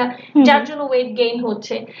 টেলিভিশন দেখা, যার জন্য ওয়েট গেইন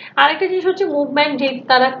হচ্ছে। আরেকটা জিনিস হচ্ছে মুভমেন্ট যে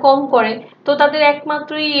তারা কম করে, তো তাদের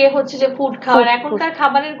একমাত্রই হচ্ছে যে ফুড খাওয়ার। এখনকার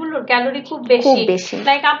খাবারের গুলোর ক্যালোরি খুব বেশি।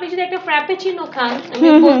 লাইক আপনি যদি একটা ফ্র্যাপেচিনো খান, আমি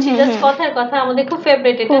বলছি জাস্ট কথার কথা, আমাদের খুব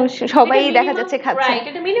ফেভারিট, এটা সবাই দেখা যাচ্ছে খাচ্ছে, রাইট,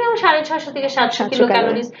 এটা মিনিমাম 650 থেকে 700 কিলো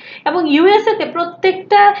ক্যালোরিজ, এবং ইউএসএ তে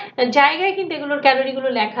প্রত্যেকটা জায়গায় কিন্তু এগুলোর ক্যালোরি গুলো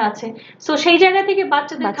লেখা আছে। সো সেই জায়গা থেকে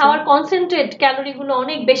বাচ্চাদের খাওয়ার কনসেন্ট্রেট ক্যালোরি গুলো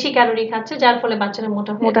অনেক বেশি ক্যালোরি খাচ্ছে, যার ফলে বাচ্চারা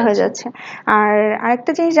মোটা হয়ে যাচ্ছে। আর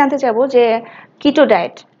আরেকটা জিনিস জানতে চাবো, যে কিটো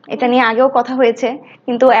ডায়েট এটা নিয়ে আগেও কথা হয়েছে,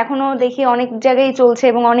 কিন্তু এখনো দেখি অনেক জায়গায় চলছে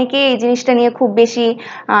এবং অনেকেই এই জিনিসটা নিয়ে খুব বেশি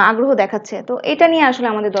আগ্রহ দেখাচ্ছে। তো এটা নিয়ে আসলে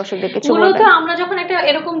আমাদের দর্শকদের কিছু বলবেন? মূলত আমরা যখন একটা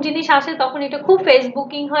এরকম জিনিস আসে তখন এটা খুব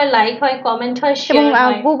ফেসবুকিং হয়, লাইক হয়, কমেন্ট হয়, এবং শেয়ার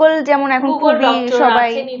হয়। গুগল যেমন এখন খুবই সবাই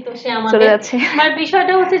চলে যাচ্ছে। আর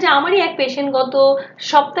বিষয়টা হচ্ছে যে আমারই এক পেশেন্ট গত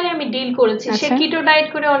সপ্তাহে আমি ডিল করেছি, সে কিটো ডায়েট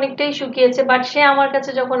করে অনেকটাই শুকিয়েছে, বাট সে আমার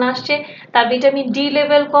কাছে যখন আসছে তার ভিটামিন ডি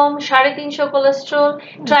লেভেল কম, 350 কোলেস্ট্রল,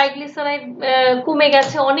 ট্রাইগ্লিসারাইড কমে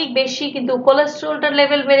গেছে অনেক বেশি, কিন্তু কোলেস্ট্রলটার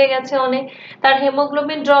লেভেল বেড়ে গেছে অনেক, তার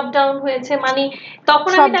হেমোগ্লোবিন ড্রপ ডাউন হয়েছে। মানে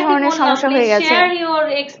তখন আমি তাকে বললাম please share your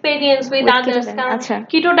experience with others, কারণ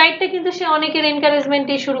কিটো ডায়েটটা কিন্তু সে অনেকের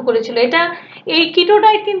এনকারেজমেন্টে শুরু করেছিল। এটা এই কিটো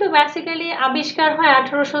ডায়েট কিন্তু বেসিক্যালি আবিষ্কার হয়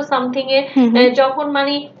 1800 সামথিং এ, যখন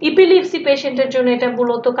মানে ইপিলিপসি পেশেন্টের জন্য এটা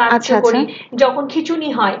মূলত কার্যকরী, যখন খিঁচুনি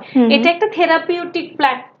হয়। এটা একটা থেরাপিউটিক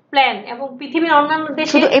প্ল্যান, এবং পৃথিবীর অন্যান্য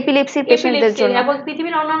দেশে শুধু এপিলেপসি পেশেন্টদের জন্য, এবং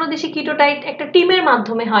পৃথিবীর অন্যান্য দেশে কিটো ডায়েট একটা টিমের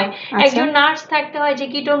মাধ্যমে হয়। একজন নার্স থাকতে হয় যে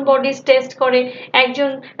কিটোন বডিজ টেস্ট করে, একজন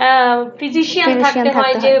ফিজিশিয়ান থাকতে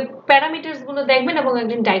হয় যে প্যারামিটারস গুলো দেখবেন, এবং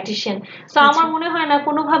একজন ডায়েটিশিয়ান। সো আমার মনে হয় না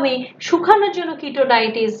কোনোভাবেই শুকানোর জন্য keto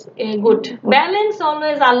diet is good. Balance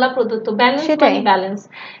always আল্লাহ প্রদত্ত, ব্যালেন্স মানে ব্যালেন্স।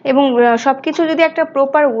 এবং সবকিছু যদি একটা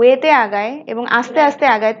প্রপার ওয়েতে আগায় এবং আস্তে আস্তে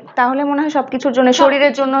আগায়, তাহলে মনে হয় সবকিছুর জন্য,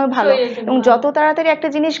 শরীরের জন্য ভালো। এবং যত তাড়াতাড়ি একটা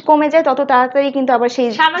জিনিস কমে যায় তত তাড়াতাড়ি কিন্তু আবার সেই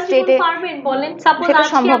স্টেটে পারবেন বলেন। সাপোজ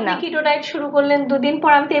আজকে আপনি কিটো ডায়েট শুরু করলেন, দুদিন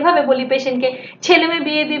পর আমি তো এভাবে বলি পেশেন্টকে, ছেলে মেয়ে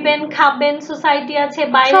বিয়ে দিবেন, খাবেন, সোসাইটি আছে,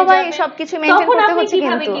 বাইরে সবাই সবকিছু মেইনটেইন করতে হচ্ছে,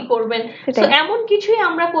 কিভাবে কি করবেন? সো এমন কিছুই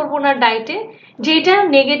আমরা করব না ডায়েটে যেটা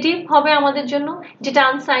নেগেটিভ হবে আমাদের জন্য, যেটা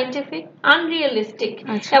আনসাইন্টিফিক, আনরিয়েলিস্টিক,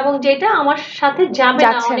 এবং যেটা আমার সাথে যাবে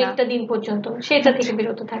না অনেকটা দিন পর্যন্ত, সেটা থেকে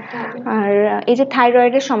বিরত থাকতে হবে। আর এই যে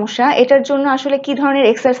থাইরয়েডের সমস্যা, এটার জন্য আসলে কি ধরনের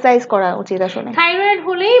এক্সারসাইজ করা উচিত? আসলে থাইরয়েড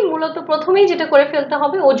হলেই মূলত প্রথমেই যেটা করে ফেলতে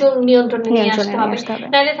হবে, ওজন নিয়ন্ত্রণে নিয়ে আসতে হবে।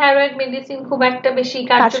 নাহলে থাইরয়েড মেডিসিন খুব একটা বেশি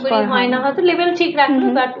কার্যকরী হয় না, হয়তো লেভেল ঠিক রাখলো,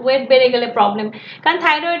 বাট ওয়েট বেড়ে গেলে প্রবলেম। কারণ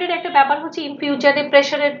থাইরয়েডের একটা ব্যাপার হচ্ছে ইন ফিউচারে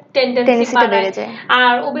প্রেসারের টেন্ডেন্সি বাড়ায়,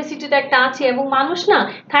 আর ওবেসিটিটা একটা আছে, এবং মানুষ না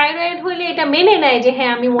থাইরয়েড হলে এটা মেনে নেয় যে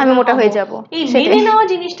হ্যাঁ আমি মোটা হয়ে যাব। এই মেনে নেওয়া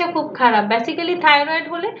জিনিসটা খুব খারাপ। বেসিক্যালি থাইরয়েড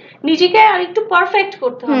হলে নিজেকে আর একটু পারফেক্ট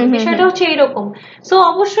করতে হবে, বিষয়টা হচ্ছে এইরকম। সো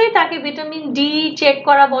অবশ্যই তাকে ভিটামিন ডি চেক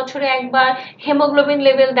করা বছরে একবার, হেমোগ্লোবিন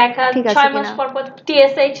লেভেল দেখা 6 মাস পর পর,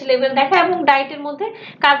 টিএসএইচ লেভেল দেখা, এবং ডায়েটের মধ্যে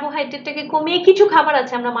কার্বোহাইড্রেটটাকে কমিয়ে কিছু খাবার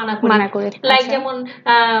আছে আমরা মানা করি, লাইক যেমন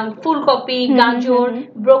ফুলকপি, গাজর,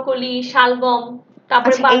 ব্রোকলি, শালগম,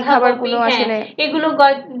 তারপরে বাঁধাকপি, এগুলো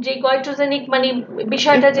যে গয়ট্রোজেনিক মানে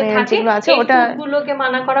বিষয়টা যে থাকে, ওটাগুলোকে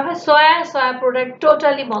মানা করা হয়। সয়া প্রোডাক্ট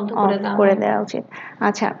টোটালি বন্ধ করে দেওয়া উচিত।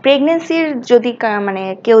 আচ্ছা, প্রেগন্যান্সির যদি মানে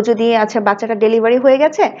কেউ যদি, আচ্ছা বাচ্চাটা ডেলিভারি হয়ে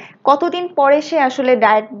গেছে, কতদিন পরে সে আসলে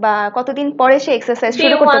ডায়েট বা কতদিন পরে সে এক্সারসাইজ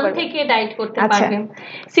শুরু করতে পারবে? থেকে ডায়েট করতে পারবে।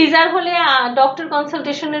 সিজার হলে ডক্টর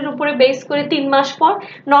কনসালটেশনের উপরে বেস করে 3 মাস পর,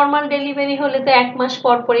 নরমাল ডেলিভারি হলে তো 1 মাস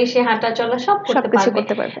পর পরে সে হাঁটা চলা সব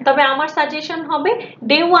করতে পারবে। তবে আমার সাজেশন হবে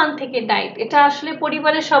ডে 1 থেকে ডায়েট। এটা আসলে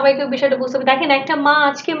পরিবারের সবাইকে বিষয়টা বুঝতে হবে। দেখেন, একটা মা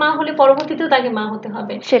আজকে মা হলে পরবর্তীতেও তাকে মা হতে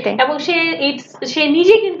হবে, এবং সে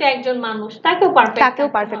নিজে কিন্তু একজন মানুষ, তাকেও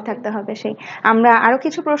পারফেক্ট থাকতে হবে। সেই আমরা আরো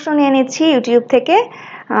কিছু প্রশ্ন নিয়ে নিচ্ছি ইউটিউব থেকে।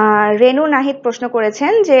 রেনু নাহিদ প্রশ্ন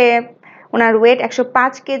করেছেন যে ওনার wait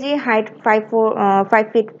 105 KG, height 5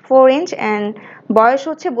 fit 4 inch, and বয়স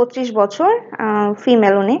হচ্ছে 32 বছর,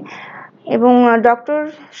 ফিমেল উনি, এবং ডক্টর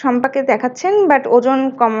সম্পাকে দেখাচ্ছেন, বাট ওজন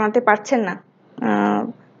কমাতে পারছেন না,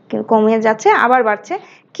 কমিয়ে যাচ্ছে আবার বাড়ছে।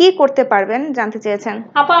 কি করতে পারবেন জানতে চেয়েছেন।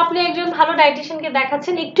 আপা, আপনি একজন ভালো ডায়েটিশিয়ানকে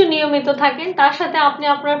দেখাচ্ছেন, একটু নিয়মিত থাকেন, তার সাথে আপনি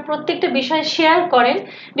আপনার প্রত্যেকটা বিষয় শেয়ার করেন,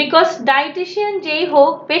 বিকজ ডায়েটিশিয়ান যেই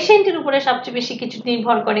হোক পেশেন্টের উপরে সবচেয়ে বেশি কিছু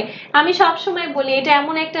নির্ভর করে। আমি সবসময় বলি এটা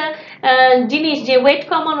এমন একটা জিনিস যে ওয়েট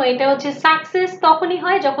কমানো, এটা হচ্ছে সাকসেস তখনই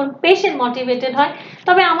হয় যখন পেশেন্ট মোটিভেটেড হয়।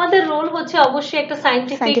 তবে আমাদের রোল হচ্ছে অবশ্যই একটা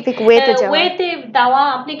সায়েন্টিফিক ওয়েতে দেওয়া,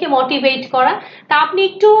 আপনাকে মোটিভেট করা। তা আপনি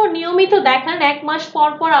একটু নিয়মিত দেখান, 1 মাস পর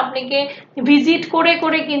পর আপনাকে ভিজিট করে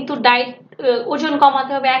করে কিন্তু ডায়েট ওজন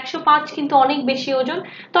কমাতে হবে। 105 কিন্তু অনেক বেশি ওজন।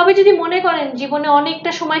 তবে যদি মনে করেন জীবনে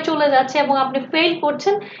অনেকটা সময় চলে যাচ্ছে এবং আপনি ফেল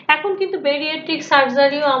করছেন, এখন কিন্তু বেরিয়াট্রিক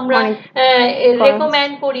সার্জারিও আমরা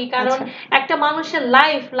রেকমেন্ড করি, কারণ একটা মানুষের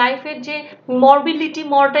লাইফের যে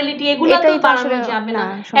মর্টালিটি এগুলো তো বাড়ানো যাবে না।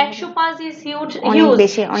 105 ইজ হিউজ।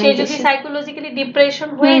 সে যদি সাইকোলজিক্যালি ডিপ্রেশন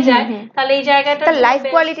হয়ে যায়, তাহলে এই জায়গাটা লাইফ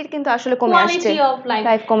কোয়ালিটি কিন্তু আসলে কমে আসছে।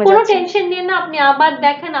 কোনো টেনশন নিয়ে না, আপনি আবার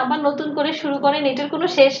দেখেন, আবার নতুন করে শুরু করেন, এটার কোনো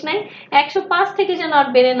শেষ নাই। 105 থেকে যেন আর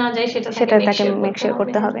বেড়ে না যায় সেটা তাকে মেক শিওর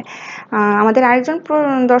করতে হবে। আমাদের আরেকজন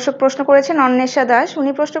দর্শক প্রশ্ন করেছেন, অন্বেষা দাস,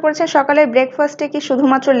 উনি প্রশ্ন করেছেন সকালে ব্রেকফাস্টে কি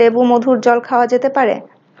শুধুমাত্র লেবু মধুর জল খাওয়া যেতে পারে?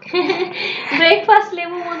 ব্রেকফাস্ট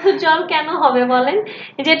লেবু মধু মধুর জল কেন হবে বলেন?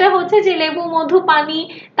 যেটা হচ্ছে যে লেবু মধু পানি,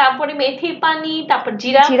 তারপরে মেথি পানি, তারপর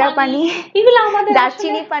জিরা পানি, এগুলো আমাদের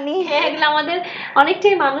দারচিনি পানি, হ্যাঁ এগুলো আমাদের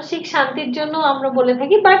অনেকটাই মানসিক শান্তির জন্য আমরা বলে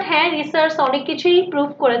থাকি। বাট হ্যাঁ রিসার্চ অনেক কিছুই প্রুভ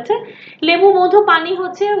করেছে লেবু মধু পানি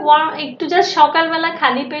হচ্ছে একটু জাস্ট সকালবেলা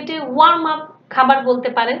খালি পেটে ওয়ার্ম আপ খাবার বলতে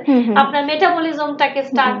পারেন, আপনার মেটাবলিজমটাকে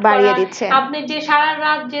স্টার্ট বাড়িয়ে দিচ্ছে। আপনি যে সারা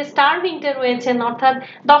রাত যে স্টারভিংটা রয়েছেন অর্থাৎ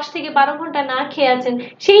 10 থেকে 12 ঘন্টা না খেয়ে আছেন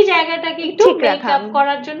সেই জায়গাটাকে একটু মেকআপ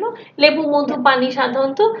করার জন্য লেবু মধু পানি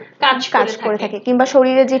সাধারণত কাজ করে থাকে। কিংবা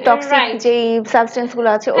শরীরে যে টক্সিক যে সাবস্টেন্স গুলো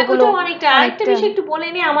আছে ওগুলো অনেকটা। আরেকটা বিষয় একটু বলে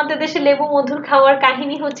নিই, আমাদের দেশে লেবু মধুর খাওয়ার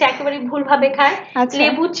কাহিনী হচ্ছে একেবারে ভুলভাবে খায়।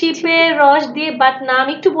 লেবু চিপে রস দিয়ে, বাট না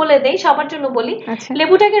আমি একটু বলে দেই সবার জন্য বলি,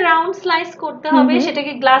 লেবুটাকে রাউন্ড স্লাইস করতে হবে,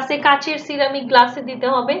 সেটাকে গ্লাসে কাচের সিরামিক গ্লাসে দিতে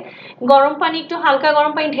হবে, গরম পানি একটু হালকা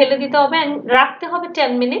গরম পানি ঢেলে দিতে হবে, রাখতে হবে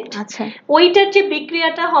 10 মিনিট। ওইটার যে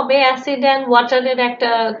বিক্রিয়াটা হবে অ্যাসিড এন্ড ওয়াটারের একটা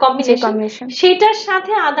কম্বিনেশন, সেটার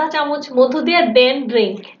সাথে আধা চামচ মধু দিয়ে দেন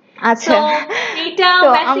ড্রিঙ্ক। আচ্ছা, তো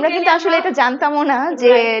আমরা কিন্তু আসলে এটা জানতামও না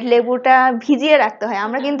যে লেবুটা ভিজিয়ে রাখতে হয়।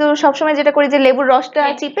 আমরা কিন্তু সবসময় যেটা করি যে লেবুর রসটা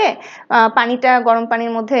চিপে পানিটা গরম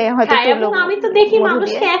পানির মধ্যে হয়তো আমি তো দেখি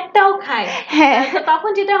মানুষকে একটাও খায়, তখন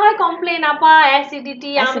যেটা হয় কমপ্লেন আপা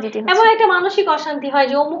অ্যাসিডিটি এবং একটা মানসিক অশান্তি হয়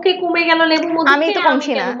যে অমুকে কমে গেল লেবু মধু আমি তো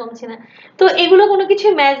কমছি না। তো এগুলো কোনো কিছু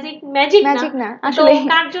ম্যাজিক না আসলে,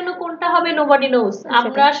 কার জন্য কোনটা হবে নোবডি নোজ।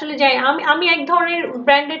 আমরা আসলে যাই, আমি এক ধরনের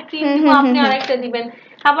ব্র্যান্ডেড ক্রিম দিব, আপনি আরেকটা দিবেন,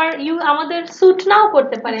 আবার আমাদের স্যুট নাও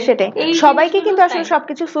করতে পারে। সেটাই, সবাইকে কিন্তু আসলে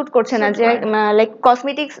সবকিছু স্যুট করছে না। যে লাইক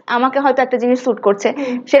কসমেটিক্স আমাকে হয়তো একটা জিনিস স্যুট করছে,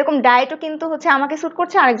 সেরকম ডায়েটও কিন্তু হচ্ছে আমাকে স্যুট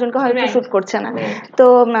করছে, আরেকজনকে হয়তো স্যুট করছে না। তো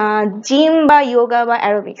জিম বা যোগা বা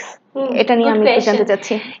অ্যারোবিক্স, এটা নিয়ে আমি একটু জানতে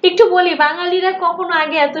চাচ্ছি। একটু বলি, বাঙালিরা কখনো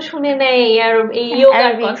আগে এত শুনে নেয় এই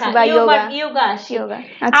যোগার কথা, যোগা।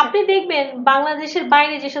 আপনি দেখবেন বাংলাদেশের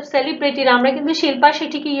বাইরে যেসব সেলিব্রিটিরা, আমরা কিন্তু শিল্পা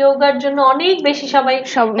শেঠিকে যোগার জন্য অনেক বেশি সবাই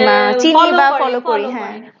চিনি বা ফলো করি।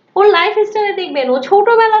 হ্যাঁ, ওর লাইফ স্টাইলে দেখবেন ও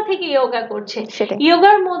ছোটবেলা থেকে যোগা করছে।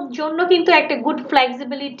 যোগার জন্য কিন্তু একটা গুড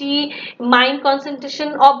ফ্লেক্সিবিলিটি, মাইন্ড কনসেন্ট্রেশন,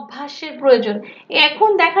 অভ্যাসের প্রয়োজন। এখন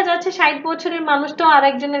দেখা যাচ্ছে 60 বছরের মানুষটাও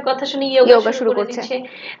আরেকজনের কথা শুনে যোগা শুরু করছে।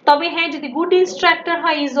 তবে হ্যাঁ, যদি গুড ইনস্ট্রাক্টর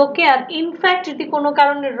হয় ইজ ওকে। আর ইনফ্যাক্ট যদি কোনো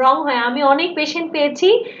কারণে রং হয়, আমি অনেক পেশেন্ট পেয়েছি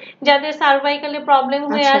যাদের সার্ভাইকালে প্রবলেম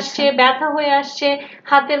হয়ে আসছে, ব্যথা হয়ে আসছে,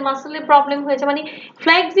 হাতের মাসলে প্রবলেম হয়েছে, মানে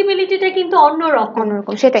ফ্লেক্সিবিলিটিটা কিন্তু অন্যরকম।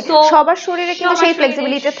 সেটাই, সবার শরীরে কিন্তু সেই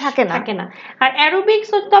ফ্লেক্সিবিলিটি থাকে না। আর অ্যারোবিক্স,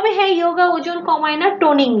 তবে হ্যাঁ যোগা ওজন কমায় না,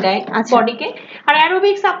 টোনিং দেয় বডিকে। আর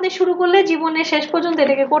অ্যারোবিক্স আপনি শুরু করলে জীবনে শেষ পর্যন্ত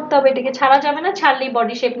এটাকে করতে হবে, এটাকে ছাড়া যাবে না, ছাড়লেই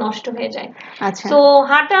বডি শেপ নষ্ট হয়ে যায়। তো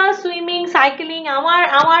হাঁটা, সুইমিং, সাইক্লিং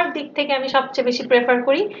আমার দিক থেকে আমি সবচেয়ে বেশি প্রেফার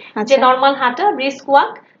করি যে নরমাল হাঁটা, ব্রিস্ক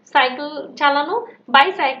ওয়াক, সাইকেল চালানো,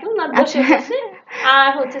 বাইসাইকেল না বসে বসে,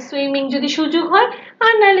 আর হচ্ছে সুইমিং যদি সুযোগ হয়,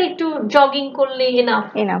 আর নাহলে একটু জগিং করলে এনাফ।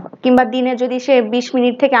 কিংবা দিনে যদি সে 20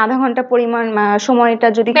 মিনিট থেকে আধা ঘন্টা পরিমাণ সময়টা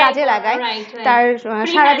যদি কাজে লাগায়, তার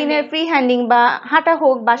সারাদিনের ফ্রি হ্যান্ডিং বা হাঁটা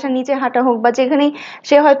হোক, বাসার নিচে হাঁটা হোক, বা যেখানে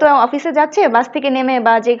সে হয়তো অফিসে যাচ্ছে বাস থেকে নেমে,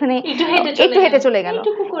 বা যেখানে একটু হেঁটে চলে গেল,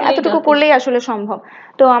 এতটুকু করলেই আসলে সম্ভব।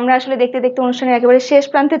 তো আমরা আসলে দেখতে দেখতে অনুষ্ঠানের একেবারে শেষ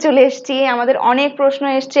প্রান্তে চলে এসেছি। আমাদের অনেক প্রশ্ন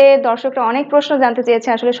এসছে, দর্শকরা অনেক প্রশ্ন জানতে চেয়েছে।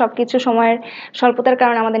 আসলে সবকিছু সময়ের স্বল্পতার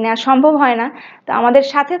কারণে আমাদের নেওয়া সম্ভব হয় না। তো আমাদের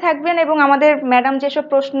সাথে থাকবেন, এবং আমাদের ম্যাডাম যেসব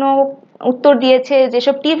প্রশ্ন উত্তর দিয়েছে,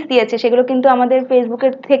 যেসব টিপস দিয়েছে, সেগুলো কিন্তু আমাদের ফেসবুকে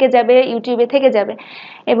থেকে যাবে, ইউটিউবে থেকে যাবে।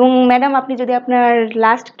 এবং ম্যাডাম, আপনি যদি আপনার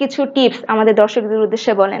লাস্ট কিছু টিপস আমাদের দর্শকদের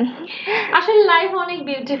উদ্দেশ্যে বলেন। আসলে লাইফ অনেক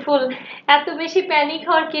বিউটিফুল, এত বেশি প্যানিক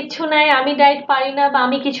হওয়ার কিছু নাই। আমি ডায়েট পারি না বা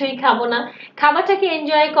আমি কিছুই খাবো না, খাবারটাকে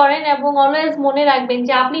এনজয় করেন, এবং অলওয়েজ মনে রাখবেন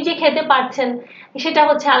যে আপনি যে খেতে পারছেন সেটা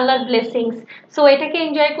হচ্ছে আল্লাহর ব্লেসিংস। সো এটাকে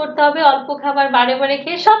এনজয় করতে হবে। অল্প খাবার বারে বারে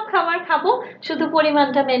খেয়ে, সব খাবার খাবো, শুধু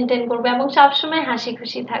পরিমাণটা মেনটেন করবো, এবং সবসময় হাসি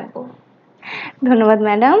খুশি থাকবো। ধন্যবাদ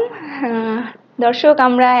ম্যাডাম। দর্শক,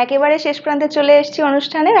 আমরা একেবারে শেষ প্রান্তে চলে এসেছি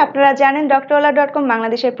অনুষ্ঠানের। আপনারা জানেন doctorwala.com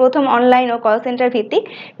বাংলাদেশের প্রথম অনলাইন ও কল সেন্টার ভিত্তিক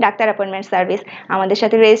ডাক্তার অ্যাপয়েন্টমেন্ট সার্ভিস। আমাদের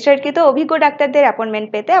সাথে রেজিস্টার্ডকৃত অভিজ্ঞ ডাক্তারদের অ্যাপয়েন্টমেন্ট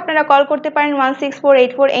পেতে আপনারা কল করতে পারেন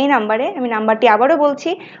 16484 এই নাম্বারে। আমি নাম্বারটি আবারও বলছি,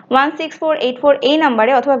 16484 এই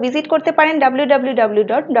নাম্বারে, অথবা ভিজিট করতে পারেন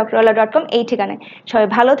www.doctorwala.com এই ঠিকানায়। সবাই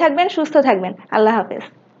ভালো থাকবেন, সুস্থ থাকবেন। আল্লাহ হাফেজ।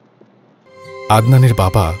 আদনানের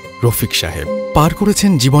বাবা রফিক সাহেব পার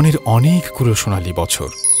করেছেন জীবনের অনেকগুলো সোনালী বছর।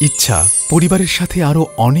 ইচ্ছা পরিবারের সাথে আরো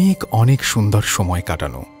অনেক অনেক সুন্দর সময়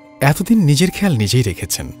কাটানো। এতদিন নিজের খেয়াল নিজেই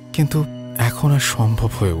রেখেছেন, কিন্তু এখন আর সম্ভব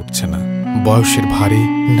হয়ে উঠছে না। বয়সের ভারে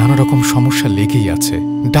নানা রকম সমস্যা লেগেই আছে।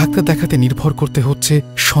 ডাক্তার দেখাতে নির্ভর করতে হচ্ছে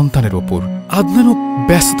সন্তানের ওপর। আদনানও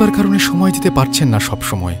ব্যস্ততার কারণে সময় দিতে পারছেন না সব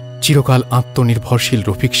সময়। চিরকাল আত্মনির্ভরশীল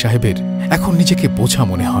রফিক সাহেবের এখন নিজেকে বোঝা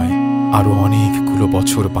মনে হয়। আরো অনেকগুলো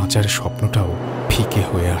বছর বাঁচার স্বপ্নটাও ফিকে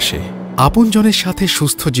হয়ে আসে। আপনজনের সাথে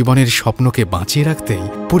সুস্থ জীবনের স্বপ্নকে বাঁচিয়ে রাখতেই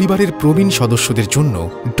পরিবারের প্রবীণ সদস্যদের জন্য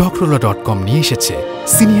doctorla.com নিয়ে এসেছে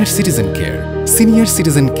senior citizen care. Senior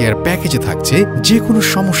citizen care প্যাকেজে থাকছে যে কোনো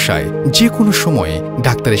সমস্যায় যে কোনো সময়ে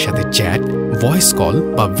ডাক্তারের সাথে চ্যাট, ভয়েস কল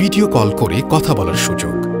বা ভিডিও কল করে কথা বলার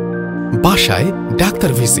সুযোগ, বাসায়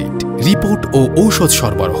ডাক্তার ভিজিট, রিপোর্ট ও ঔষধ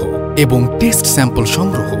সরবরাহ এবং টেস্ট স্যাম্পল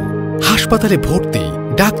সংগ্রহ, হাসপাতালে ভর্তি,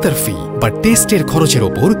 ডাক্তার ফি বা টেস্টের খরচের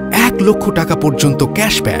ওপর 1 লক্ষ টাকা পর্যন্ত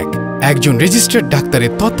ক্যাশব্যাক, একজন রেজিস্টার্ড ডাক্তারের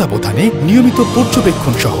তত্ত্বাবধানে নিয়মিত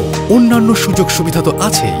পর্যবেক্ষণ সহ অন্যান্য সুযোগ সুবিধা তো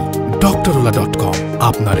আছেই। doctorla.com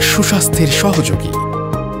আপনার সুস্বাস্থ্যের সহযোগী।